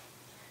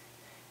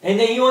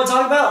 Anything you want to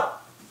talk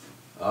about?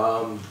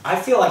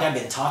 I feel like I've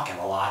been talking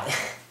a lot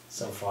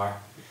so far.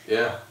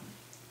 Yeah.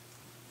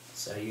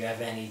 So, you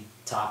have any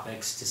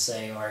topics to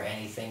say or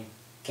anything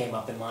came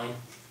up in mind?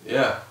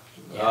 Yeah.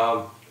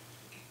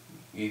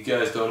 You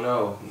guys don't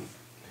know.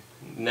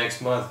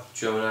 Next month,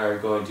 Joe and I are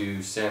going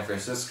to San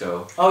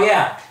Francisco. Oh,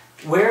 yeah.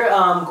 We're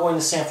going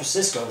to San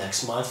Francisco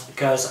next month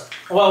because,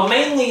 well,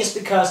 mainly it's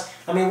because,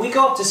 I mean, we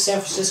go up to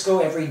San Francisco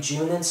every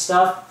June and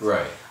stuff.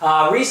 Right.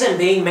 Reason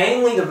being,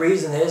 mainly the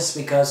reason is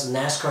because the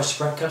NASCAR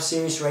Sprint Cup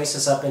Series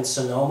races up in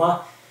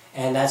Sonoma,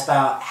 and that's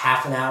about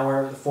half an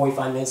hour,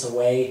 45 minutes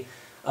away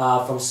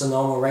from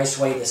Sonoma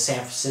Raceway to San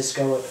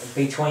Francisco,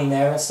 between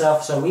there and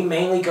stuff. So we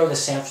mainly go to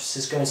San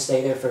Francisco and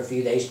stay there for a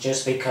few days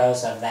just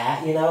because of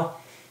that, you know,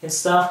 and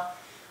stuff.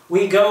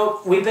 We've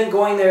been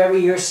going there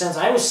every year since,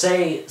 I would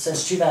say,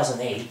 since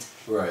 2008.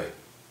 Right.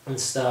 And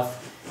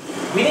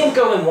stuff. We didn't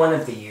go in one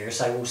of the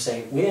years, I will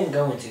say. We didn't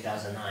go in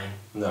 2009.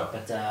 No.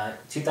 But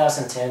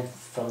 2010,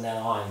 from then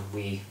on,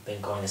 we've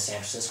been going to San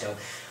Francisco.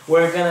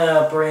 We're going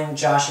to bring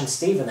Josh and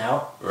Steven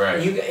out.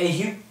 Right.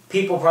 You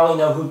people probably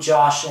know who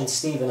Josh and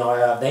Steven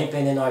are. They've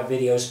been in our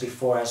videos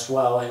before as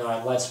well, in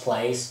our Let's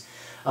Plays,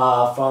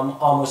 from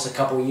almost a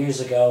couple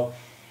years ago.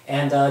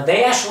 And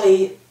they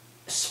actually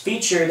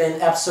featured in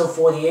episode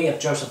 48 of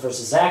Joseph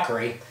vs.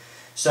 Zachary.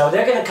 So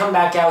they're going to come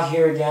back out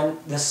here again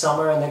this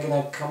summer, and they're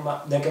going to come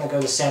up. They're going to go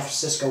to San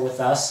Francisco with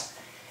us,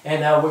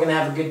 and we're going to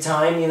have a good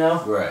time, you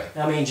know. Right.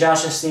 I mean,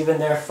 Josh and Steven,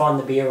 they're fun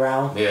to be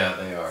around. Yeah,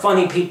 they are.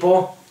 Funny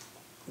people,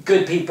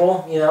 good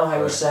people, you know. I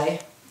would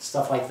say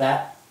stuff like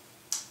that.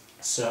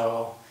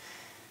 So,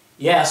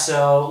 yeah.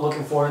 So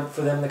looking forward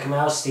for them to come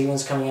out.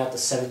 Steven's coming out the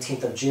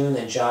 17th of June,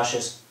 and Josh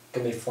is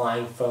going to be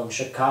flying from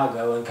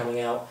Chicago and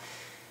coming out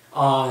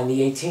on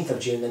the 18th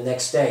of June, the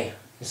next day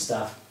and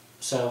stuff.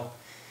 So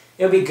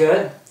it'll be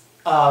good.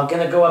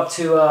 Gonna go up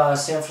to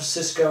San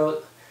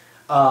Francisco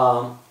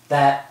the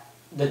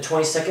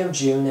 22nd of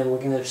June, and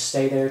we're gonna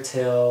stay there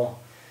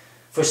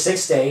for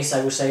 6 days.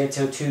 I would say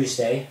until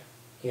Tuesday.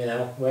 You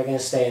know, we're gonna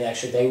stay an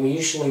extra day. We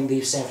usually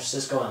leave San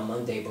Francisco on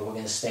Monday, but we're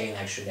gonna stay an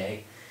extra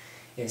day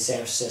in San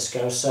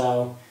Francisco.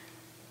 So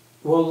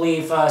we'll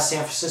leave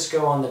San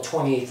Francisco on the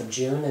 28th of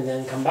June and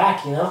then come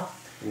back. You know.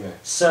 Yeah.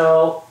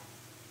 So.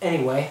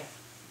 Anyway,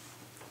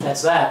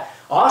 that's that.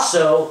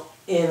 Also,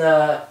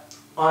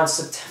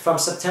 from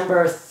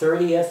September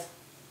 30th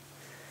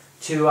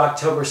to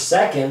October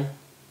 2nd,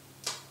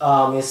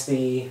 is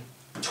the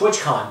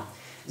TwitchCon.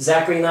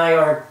 Zachary and I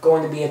are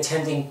going to be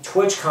attending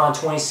TwitchCon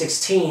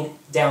 2016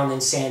 down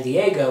in San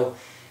Diego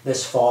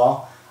this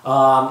fall.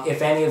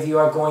 If any of you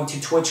are going to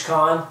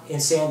TwitchCon in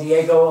San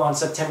Diego on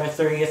September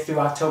 30th through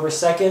October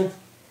 2nd,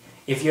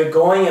 if you're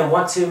going and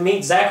want to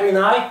meet Zachary and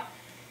I,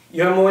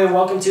 you're more than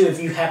welcome to.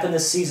 If you happen to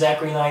see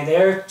Zachary and I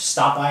there,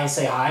 stop by and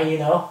say hi, you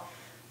know.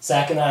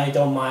 Zach and I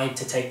don't mind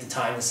to take the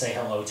time to say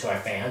hello to our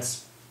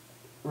fans.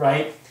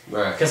 Right?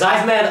 Right. Because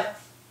I've met,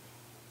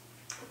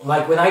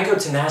 like when I go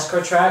to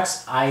NASCAR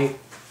tracks, I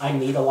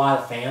meet a lot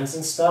of fans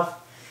and stuff.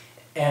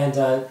 And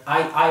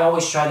I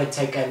always try to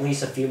take at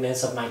least a few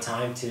minutes of my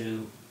time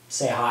to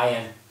say hi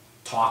and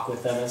talk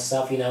with them and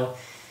stuff, you know.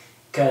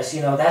 Because,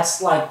 you know,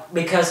 that's like,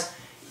 because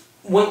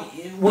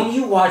when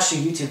you watch the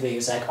YouTube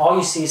videos, like, all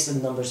you see is the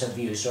numbers of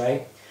views,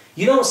 right?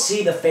 You don't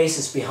see the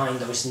faces behind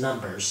those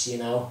numbers, you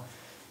know?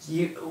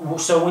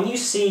 So when you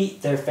see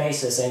their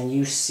faces and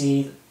you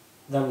see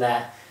them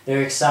that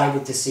they're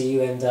excited to see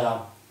you and,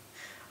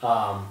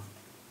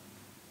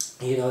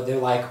 you know, they're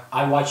like,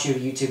 I watch your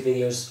YouTube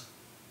videos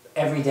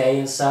every day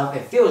and stuff.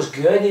 It feels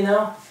good, you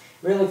know?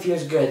 It really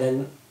feels good.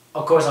 And,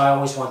 of course, I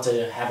always want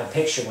to have a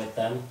picture with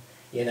them,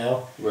 you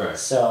know? Right.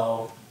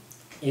 So,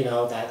 you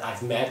know, that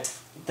I've met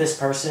this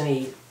person,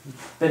 he's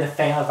been a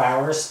fan of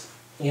ours,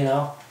 you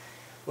know,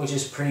 which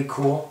is pretty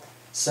cool.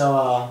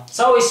 So it's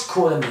always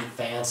cool to meet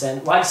fans.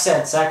 And like I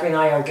said, Zachary and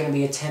I are going to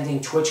be attending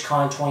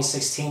TwitchCon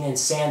 2016 in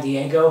San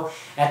Diego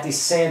at the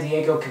San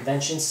Diego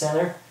Convention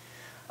Center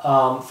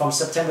from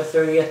September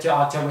 30th to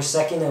October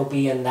 2nd. It'll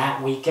be in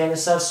that weekend and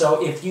stuff.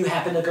 So if you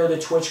happen to go to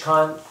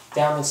TwitchCon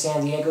down in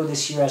San Diego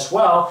this year as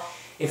well,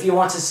 if you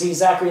want to see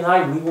Zachary and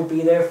I, we will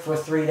be there for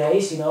 3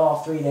 days, you know,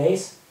 all 3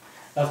 days.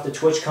 of the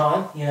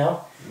TwitchCon, you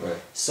know. Right.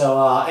 So,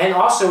 and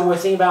also we're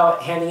thinking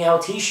about handing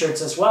out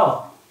T-shirts as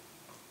well,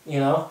 you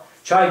know.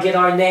 Try to get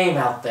our name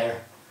out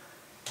there.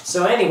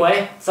 So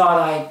anyway, thought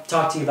I'd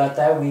talk to you about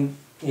that.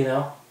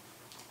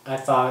 I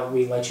thought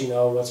we'd let you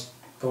know what's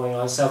going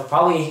on. So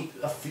probably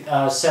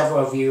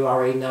several of you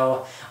already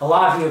know. A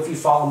lot of you, if you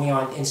follow me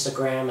on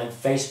Instagram and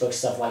Facebook,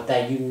 stuff like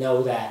that, you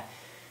know that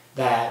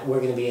we're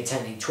going to be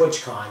attending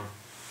TwitchCon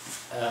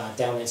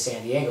down in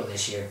San Diego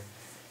this year.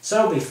 So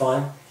it'll be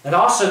fun. And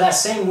also that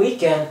same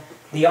weekend,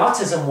 the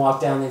Autism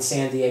Walk down in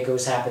San Diego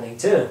is happening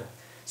too.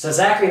 So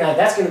Zachary and I,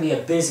 that's going to be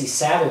a busy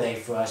Saturday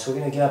for us. We're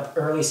going to get up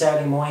early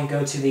Saturday morning,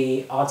 go to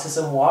the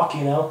Autism Walk,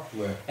 you know,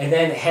 right. and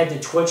then head to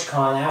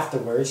TwitchCon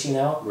afterwards, you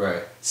know.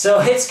 Right. So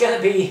it's going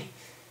to be,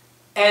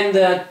 and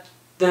the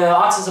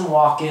Autism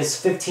Walk is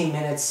 15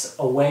 minutes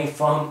away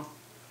from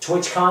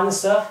TwitchCon and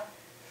stuff.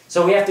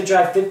 So we have to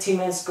drive 15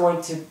 minutes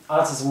going to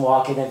Autism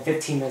Walk and then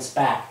 15 minutes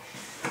back.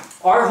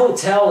 Our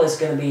hotel is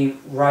going to be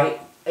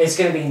it's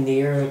going to be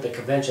near the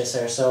convention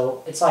center,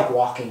 so it's like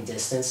walking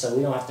distance, so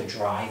we don't have to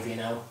drive, you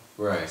know.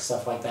 Right.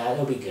 Stuff like that.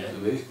 It'll be good. So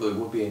basically,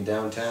 we'll be in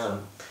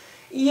downtown.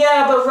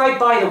 Yeah, but right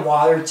by the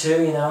water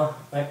too, you know.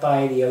 Right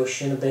by the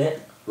ocean a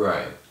bit.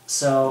 Right.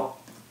 So,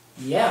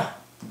 yeah.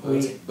 But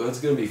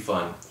it's going to be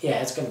fun.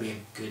 Yeah, it's going to be a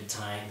good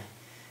time.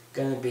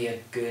 Going to be a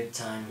good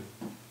time,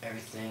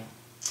 everything.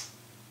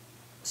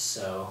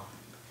 So,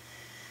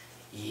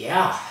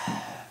 yeah.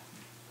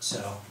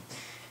 So,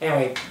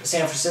 anyway,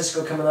 San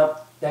Francisco coming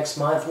up next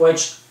month,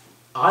 which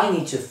I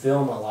need to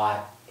film a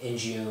lot in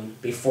June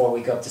before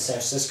we go up to San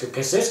Francisco,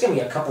 because there's going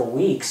to be a couple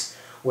weeks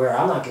where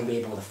I'm not going to be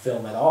able to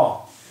film at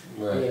all.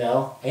 Right. You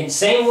know? And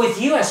same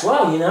with you as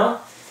well, you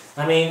know?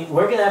 I mean,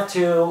 we're going to have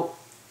to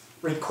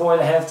record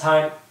ahead of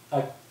time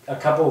a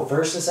couple of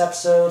Versus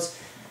episodes,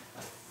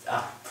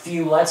 a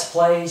few Let's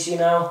Plays, you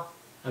know?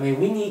 I mean,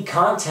 we need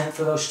content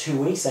for those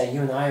 2 weeks that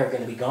you and I are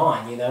going to be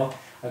gone, you know?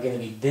 Are going to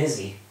be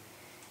busy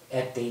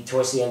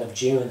towards the end of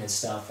June and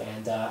stuff.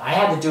 And I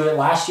had to do it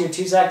last year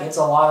too, Zach. It's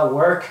a lot of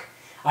work.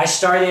 I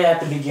started at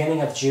the beginning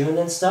of June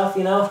and stuff,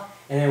 you know,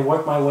 and then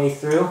worked my way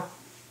through,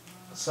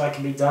 so I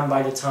can be done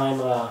by the time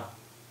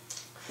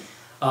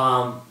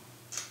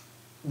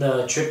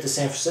the trip to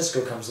San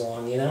Francisco comes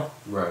along, you know.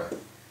 Right.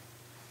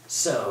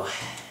 So,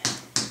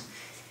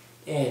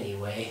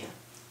 anyway,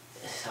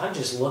 I'm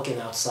just looking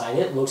outside.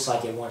 It looks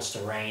like it wants to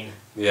rain.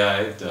 Yeah,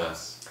 it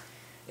does.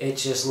 It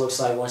just looks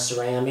like it wants to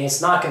rain. I mean, it's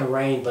not going to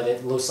rain, but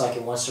it looks like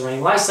it wants to rain.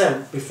 Like I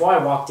said, before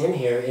I walked in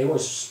here, it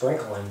was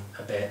sprinkling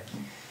a bit.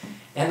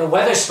 And the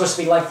weather's supposed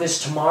to be like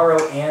this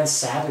tomorrow and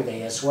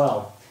Saturday as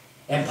well.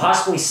 And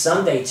possibly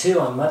Sunday too,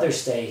 on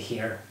Mother's Day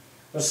here.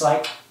 It's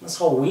like, this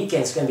whole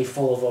weekend's going to be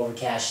full of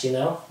overcast, you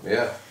know?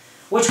 Yeah.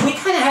 Which we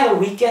kind of had a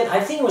weekend, I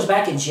think it was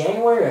back in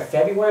January or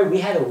February, we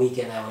had a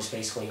weekend that was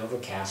basically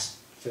overcast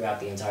throughout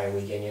the entire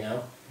weekend, you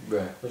know?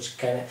 Right. Which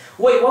kind of...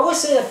 Wait, what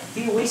was it a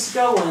few weeks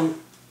ago when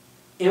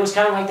it was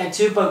kind of like that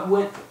too? But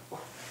when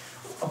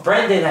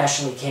Brendan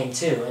actually came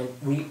too, and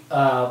we...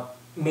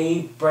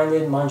 me,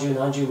 Brendan, Manju, and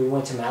Anju, we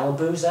went to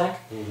Malibu, Zach.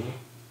 Mm-hmm.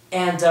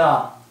 And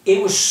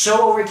it was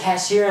so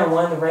overcast here and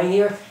wanted to rain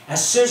here.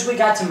 As soon as we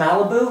got to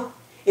Malibu,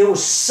 it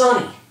was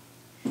sunny.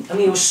 I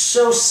mean, it was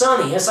so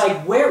sunny. It's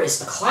like, where is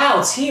the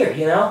clouds here,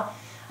 you know?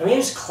 I mean, it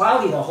was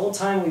cloudy the whole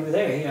time we were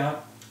there. You know,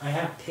 I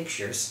have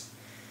pictures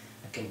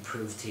I can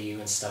prove to you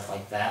and stuff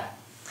like that.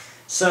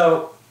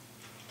 So,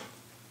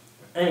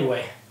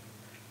 anyway.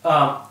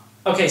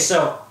 Okay,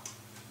 so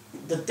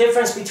the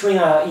difference between,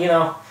 you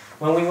know,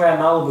 when we were at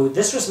Malibu,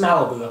 this was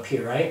Malibu up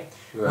here, right?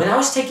 When I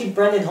was taking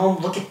Brendan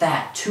home, look at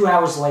that, 2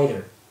 hours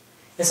later.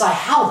 It's like,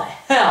 how the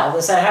hell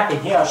does that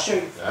happen? Here, I'll show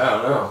you. I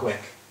don't know. Real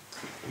quick.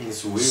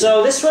 It's weird.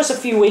 So this was a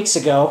few weeks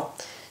ago.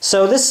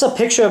 So this is a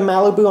picture of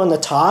Malibu on the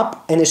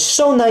top, and it's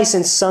so nice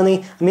and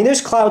sunny. I mean,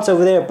 there's clouds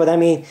over there, but I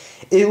mean,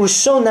 it was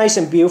so nice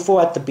and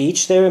beautiful at the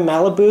beach there in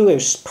Malibu. It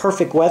was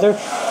perfect weather.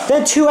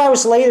 Then 2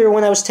 hours later,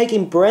 when I was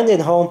taking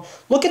Brendan home,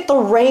 look at the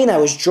rain I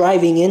was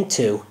driving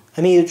into.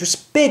 I mean, it was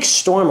a big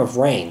storm of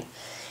rain.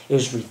 It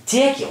was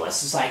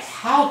ridiculous. It's like,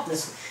 how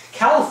this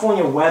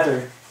California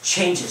weather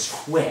changes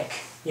quick,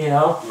 you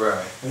know?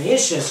 Right. I mean,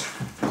 it's just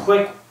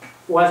quick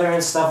weather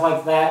and stuff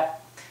like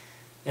that.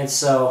 And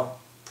so,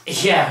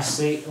 yeah,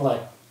 see,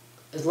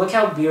 look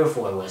how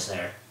beautiful it was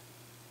there,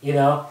 you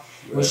know?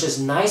 It was just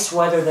nice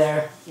weather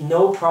there,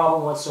 no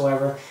problem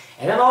whatsoever.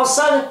 And then all of a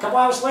sudden, a couple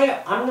hours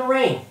later, I'm in the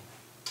rain,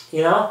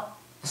 you know?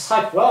 It's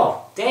like,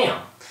 whoa,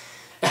 damn.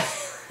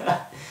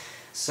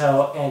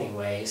 So,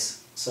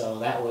 anyways, so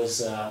that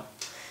was...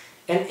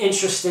 and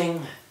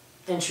interesting,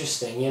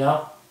 you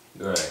know?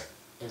 Right.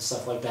 And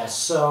stuff like that.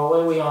 So, what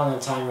are we on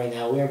time right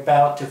now? We're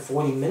about to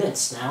 40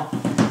 minutes now.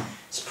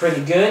 It's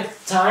pretty good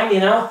time, you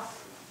know?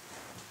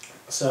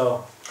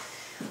 So,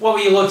 what were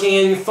you looking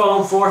at your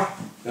phone for?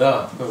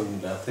 Oh,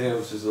 nothing. I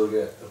was just looking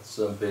at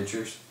some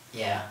pictures.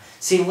 Yeah.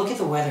 See, look at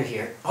the weather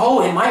here.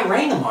 Oh, it might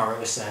rain tomorrow,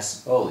 it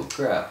says. Holy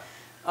crap.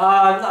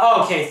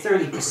 Okay,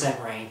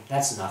 30% rain.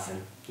 That's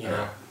nothing, you know?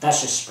 Yeah.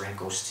 That's just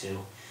sprinkles, too.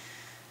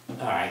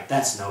 Alright,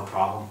 that's no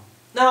problem.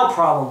 No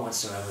problem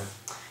whatsoever.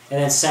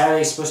 And then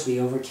Saturday's supposed to be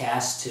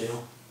overcast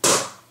too.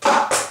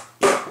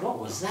 What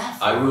was that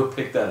for? I will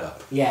pick that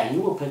up. Yeah,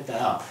 you will pick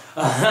that up.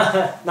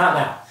 Not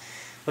now.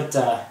 But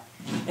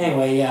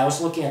anyway, yeah, I was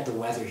looking at the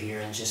weather here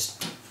and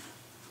just...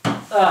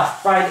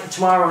 Friday,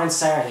 tomorrow and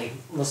Saturday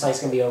looks like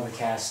it's going to be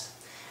overcast.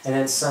 And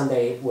then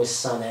Sunday was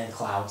sun and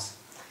clouds.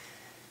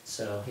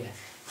 So, yeah.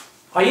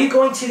 Are you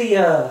going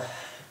to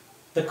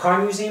the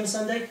car museum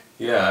Sunday?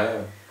 Yeah, I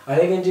am. Are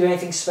they going to do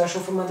anything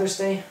special for Mother's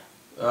Day?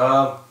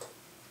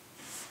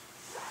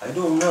 I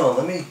don't know.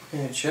 Let me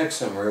check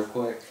some real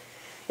quick.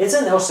 It's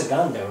in El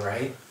Segundo,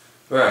 right?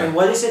 Right. And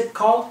what is it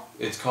called?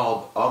 It's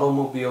called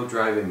Automobile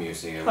Driving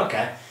Museum.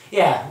 Okay.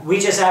 Yeah, we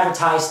just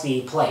advertised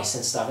the place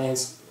and stuff, and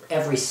it's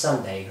every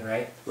Sunday,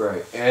 right?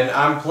 Right. And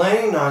I'm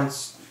planning on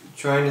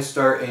trying to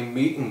start a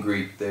meet and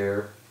greet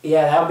there.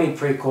 Yeah, that would be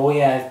pretty cool.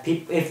 Yeah,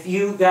 if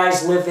you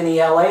guys live in the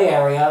LA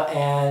area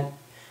and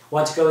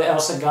want to go to El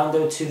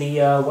Segundo to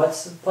the,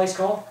 what's the place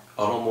called?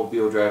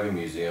 Automobile Driving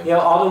Museum. Yeah,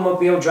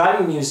 Automobile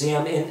Driving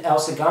Museum in El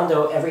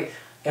Segundo.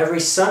 Every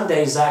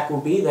Sunday, Zach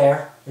will be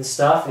there and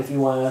stuff. If you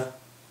want to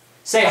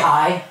say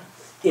hi,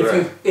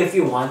 if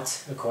you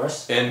want, of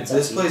course. And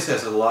this place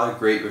has a lot of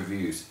great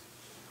reviews.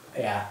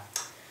 Yeah.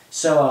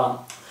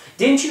 So,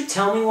 didn't you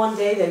tell me one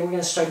day they were going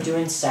to start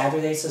doing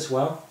Saturdays as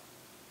well?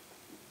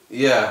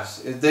 Yeah,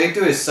 they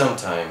do it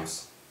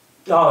sometimes.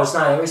 Oh, it's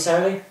not every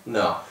Saturday?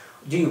 No.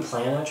 Do you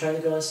plan on trying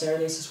to go on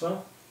Saturdays as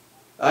well?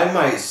 I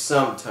might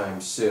sometime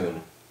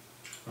soon.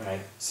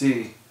 Right.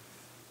 See,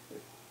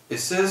 it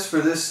says for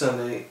this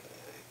Sunday,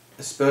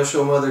 a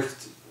special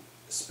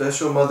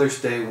Mother's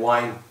Day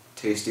wine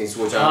tastings,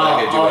 which I'm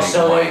not gonna do any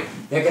so wine.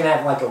 they're gonna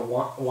have like a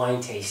wine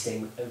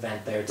tasting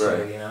event there too.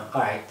 Right. You know.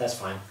 All right, that's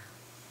fine.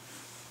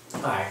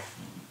 All right.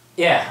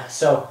 Yeah.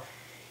 So,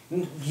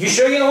 you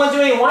sure you don't want to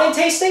do any wine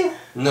tasting?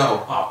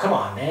 No. Oh, come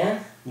on,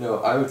 man. No,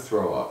 I would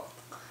throw up.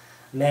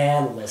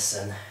 Man,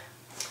 listen.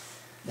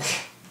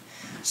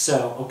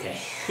 So, okay.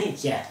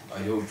 Yeah.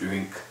 I don't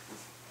drink.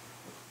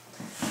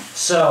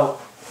 So,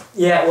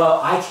 yeah,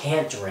 well, I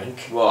can't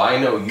drink. Well, I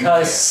know you can't.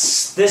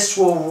 Because this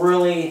will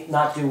really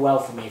not do well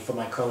for me, for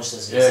my Crohn's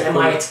disease. Yeah, and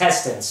my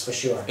intestines, for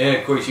sure. And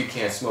of course you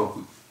can't smoke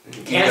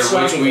Can't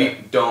smoke which we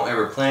don't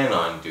ever plan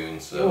on doing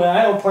so. Well,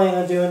 I don't plan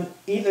on doing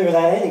either of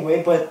that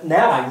anyway, but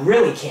now I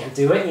really can't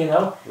do it, you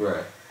know?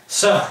 Right.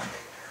 So,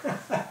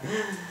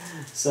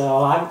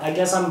 I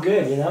guess I'm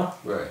good, you know?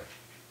 Right.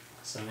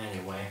 So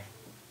anyway.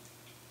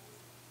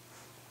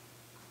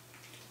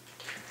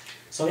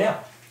 So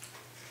yeah.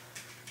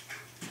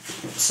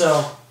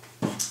 So,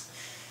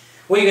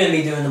 what are you going to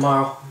be doing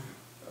tomorrow?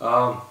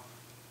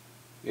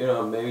 You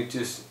know, maybe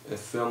just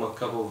film a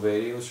couple of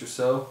videos or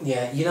so.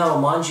 Yeah, you know,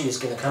 Manju is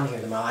going to come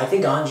here tomorrow. I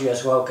think Anju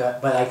as well,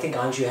 but I think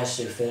Anju has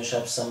to finish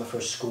up some of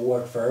her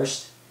schoolwork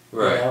first.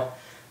 Right. You know?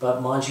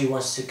 But Manju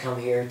wants to come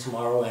here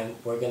tomorrow and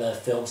we're going to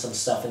film some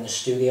stuff in the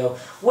studio,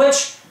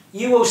 which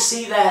you will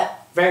see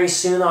that very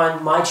soon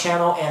on my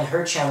channel and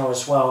her channel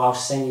as well. I'll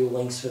send you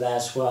links for that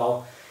as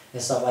well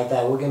and stuff like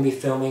that. We're going to be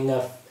filming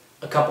a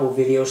couple of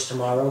videos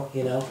tomorrow,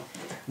 you know.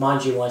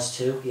 Manju wants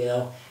to, you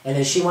know. And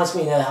then she wants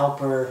me to help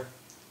her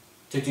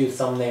to do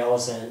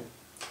thumbnails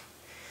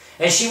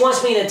and she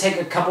wants me to take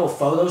a couple of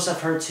photos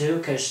of her too,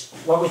 because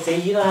what with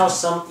you know how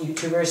some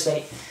YouTubers,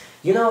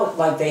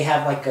 like they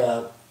have like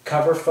a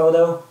cover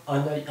photo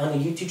on the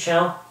YouTube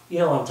channel? You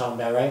know what I'm talking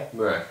about, right?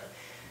 Right.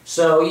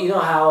 So you know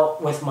how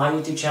with my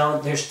YouTube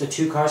channel there's the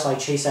two cars, like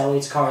Chase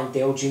Elliott's car and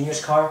Dale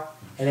Jr.'s car,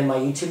 and then my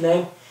YouTube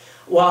name?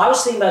 Well, I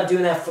was thinking about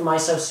doing that for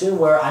myself soon,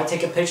 where I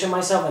take a picture of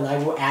myself and I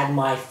will add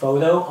my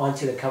photo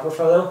onto the cover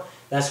photo.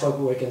 That's what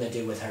we're going to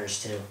do with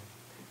hers too,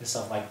 and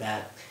stuff like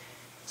that.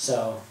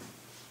 So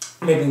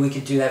maybe we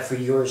could do that for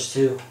yours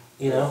too,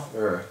 you know,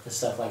 Right. and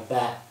stuff like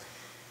that.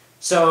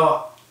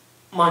 So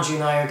Manju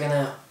and I are going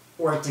to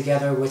work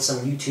together with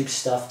some YouTube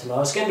stuff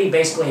tomorrow. It's going to be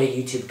basically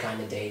a YouTube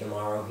kind of day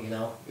tomorrow, you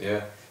know.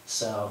 Yeah.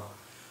 So.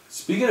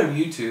 Speaking of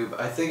YouTube,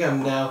 I think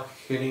I'm now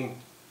hitting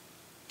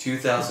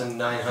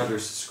 2,900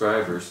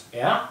 subscribers.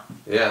 Yeah?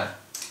 Yeah.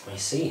 Let me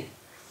see.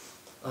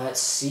 Let's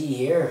see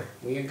here.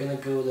 We are going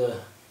to go to...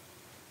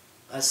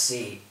 Let's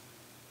see.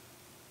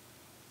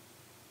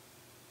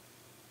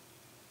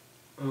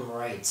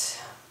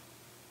 Right.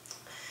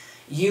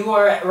 You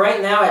are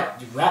right now at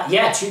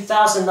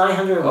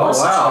 2,901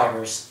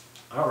 subscribers.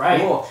 All right.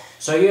 Cool.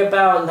 So you're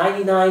about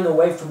 99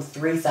 away from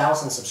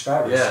 3,000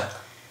 subscribers. Yeah.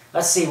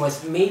 Let's see,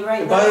 with me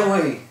right now... By the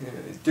way,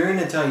 during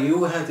the time, you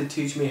will have to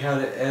teach me how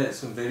to edit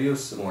some videos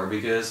some more,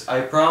 because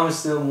I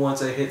promised them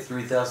once I hit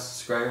 3,000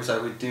 subscribers I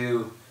would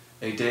do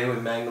a day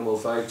with Magnum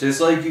 05,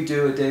 just like you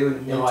do a day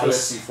with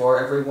Nice.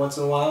 N2SC4 every once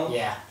in a while.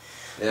 Yeah.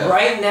 Yeah.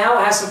 Right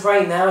now, as of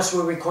right now, as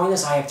we're recording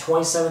this, I have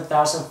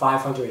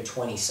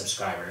 27,520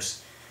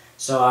 subscribers.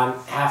 So I'm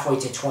halfway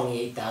to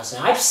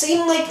 28,000. I've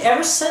seen, like,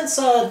 ever since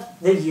the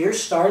year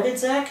started,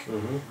 Zach,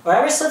 or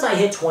ever since I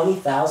hit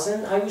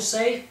 20,000, I would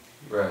say,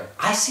 Right.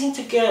 I seem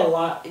to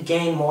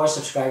gain more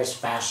subscribers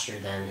faster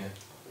than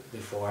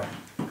before.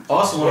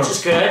 Also, Which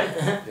is good.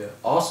 Yeah.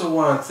 Also,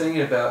 what I'm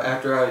thinking about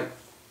after I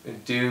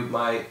do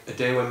my A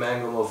Day with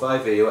Magnum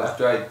 05 video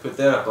after I put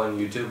that up on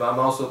YouTube. I'm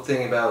also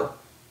thinking about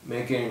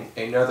making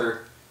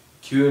another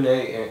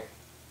Q&A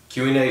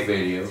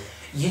video.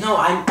 You know,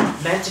 I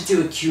meant to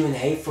do a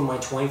Q&A for my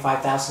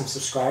 25,000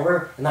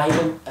 subscriber, and I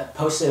even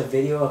posted a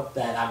video of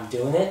that I'm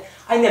doing it.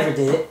 I never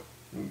did it.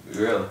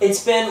 Really?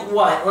 It's been,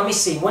 what? Let me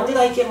see. When did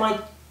I get my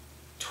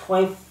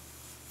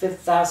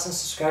 25,000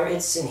 subscribers?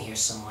 It's in here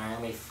somewhere.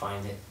 Let me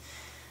find it.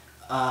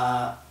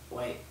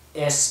 Wait.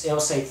 It'll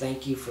say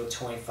thank you for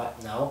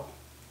 25. No.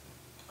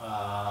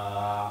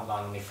 Hold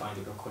on. Let me find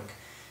it real quick.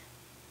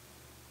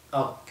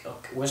 Oh,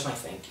 okay. Where's my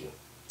thank you?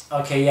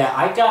 Okay, yeah.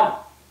 I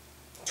got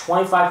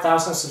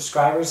 25,000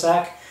 subscribers,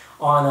 Zach,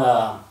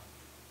 on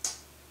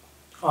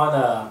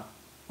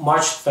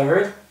March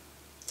 3rd.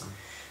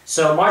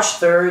 So March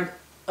 3rd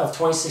of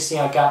 2016,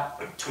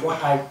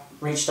 I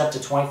reached up to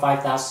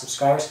 25,000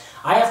 subscribers.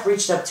 I have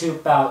reached up to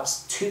about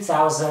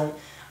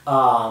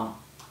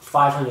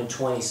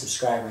 2,520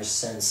 subscribers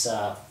since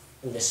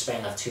in the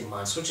span of 2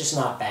 months, which is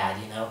not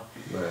bad, you know.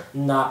 Right.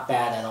 Not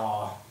bad at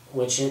all.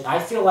 I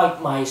feel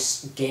like my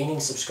gaining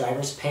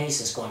subscribers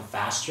pace is going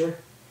faster,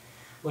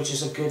 which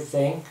is a good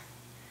thing,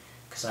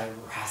 because I'd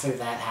rather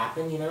that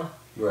happen, you know?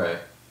 Right.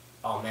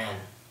 Oh, man.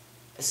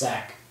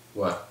 Zach.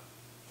 What?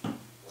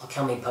 Look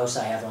how many posts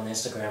I have on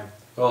Instagram.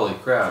 Holy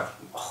crap.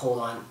 Hold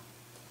on.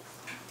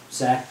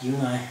 Zach, you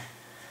and I.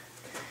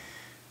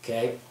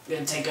 Okay,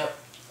 gonna take a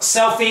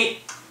selfie.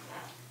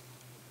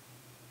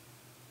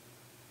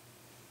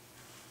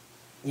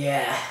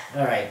 Yeah,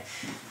 alright.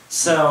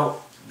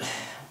 So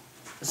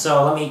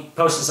let me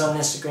post this on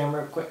Instagram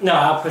real quick. No,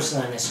 I'll post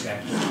it on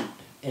Instagram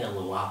in a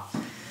little while.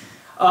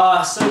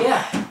 So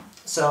yeah,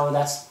 so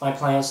that's my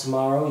plans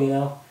tomorrow, you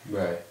know.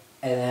 Right.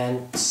 And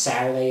then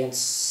Saturday and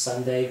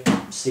Sunday,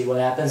 see what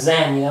happens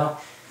then, you know.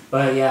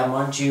 But yeah,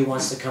 Manju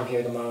wants to come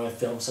here tomorrow and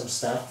film some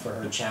stuff for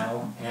her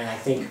channel, and I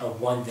think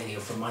one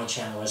video for my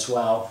channel as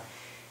well,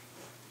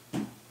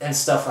 and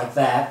stuff like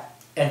that.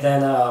 And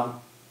then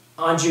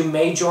Anju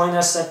may join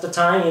us at the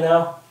time, you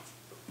know,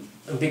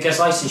 because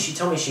like I said, she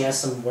told me she has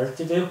some work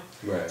to do.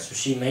 Right. So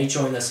she may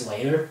join us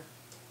later.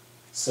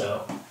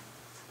 So,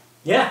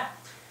 yeah.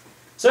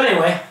 So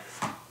anyway,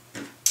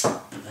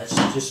 that's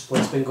just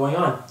what's been going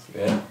on.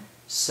 Yeah.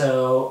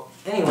 So,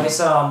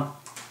 anyways,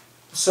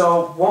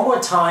 so one more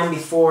time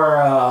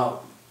before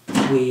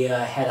we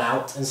head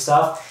out and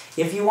stuff.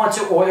 If you want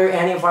to order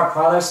any of our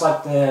products,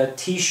 like the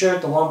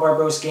T-shirt, the Lombard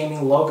Bros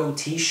Gaming logo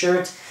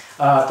T-shirt,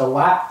 the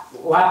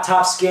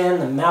laptop skin,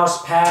 the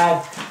mouse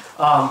pad,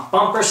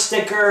 bumper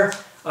sticker,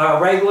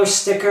 regular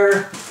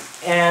sticker,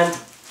 and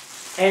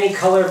any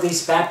color of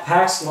these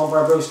backpacks,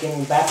 Lombard Bros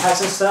Gaming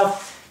backpacks and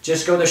stuff,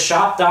 just go to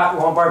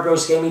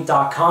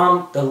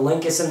shop.lombardbrosgaming.com. The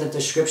link is in the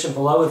description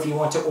below if you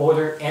want to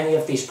order any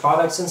of these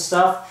products and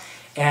stuff.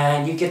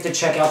 And you get to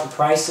check out the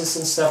prices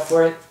and stuff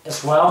for it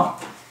as well.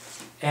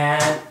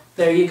 And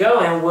there you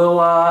go. And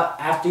we'll,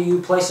 after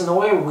you place an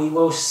order, we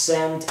will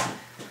send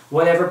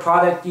whatever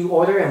product you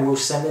order and we'll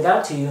send it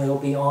out to you. It'll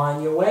be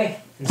on your way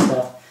and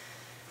stuff.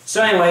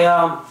 So anyway,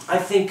 I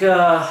think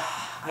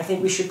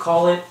we should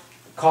call it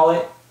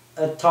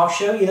a talk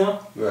show, you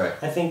know? Right.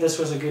 I think this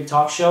was a good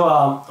talk show.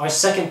 Our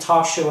second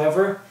talk show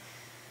ever,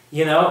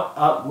 you know?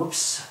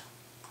 Whoops.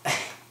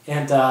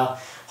 And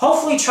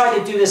hopefully try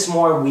to do this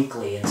more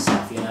weekly and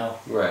stuff, you know?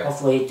 Right.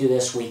 Hopefully do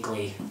this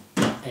weekly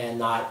and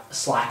not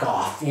slack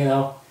off, you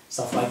know?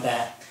 Stuff like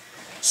that.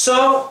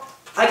 So,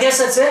 I guess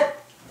that's it.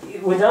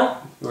 We're done?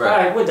 Right.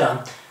 Alright, we're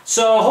done.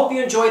 So, hope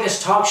you enjoyed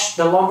this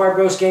the Lombard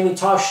Bros Gaming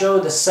talk show,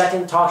 the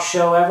second talk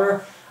show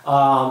ever.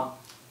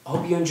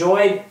 Hope you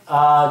enjoyed.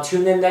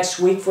 Tune in next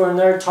week for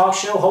another talk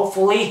show.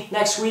 Hopefully,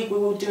 next week we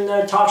will do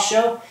another talk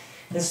show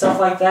and stuff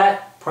like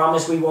that.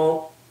 Promise we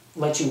won't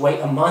let you wait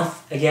a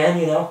month again,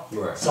 you know?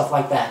 Right. Stuff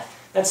like that.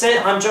 That's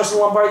it. I'm Joseph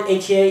Lombard,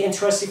 a.k.a.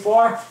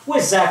 Interesting4,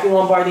 with Zachary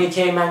Lombard,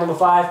 a.k.a. Magnum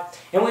 5.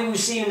 And we will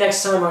see you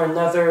next time on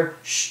another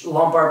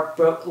Lombard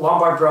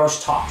Bros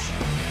talk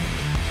show.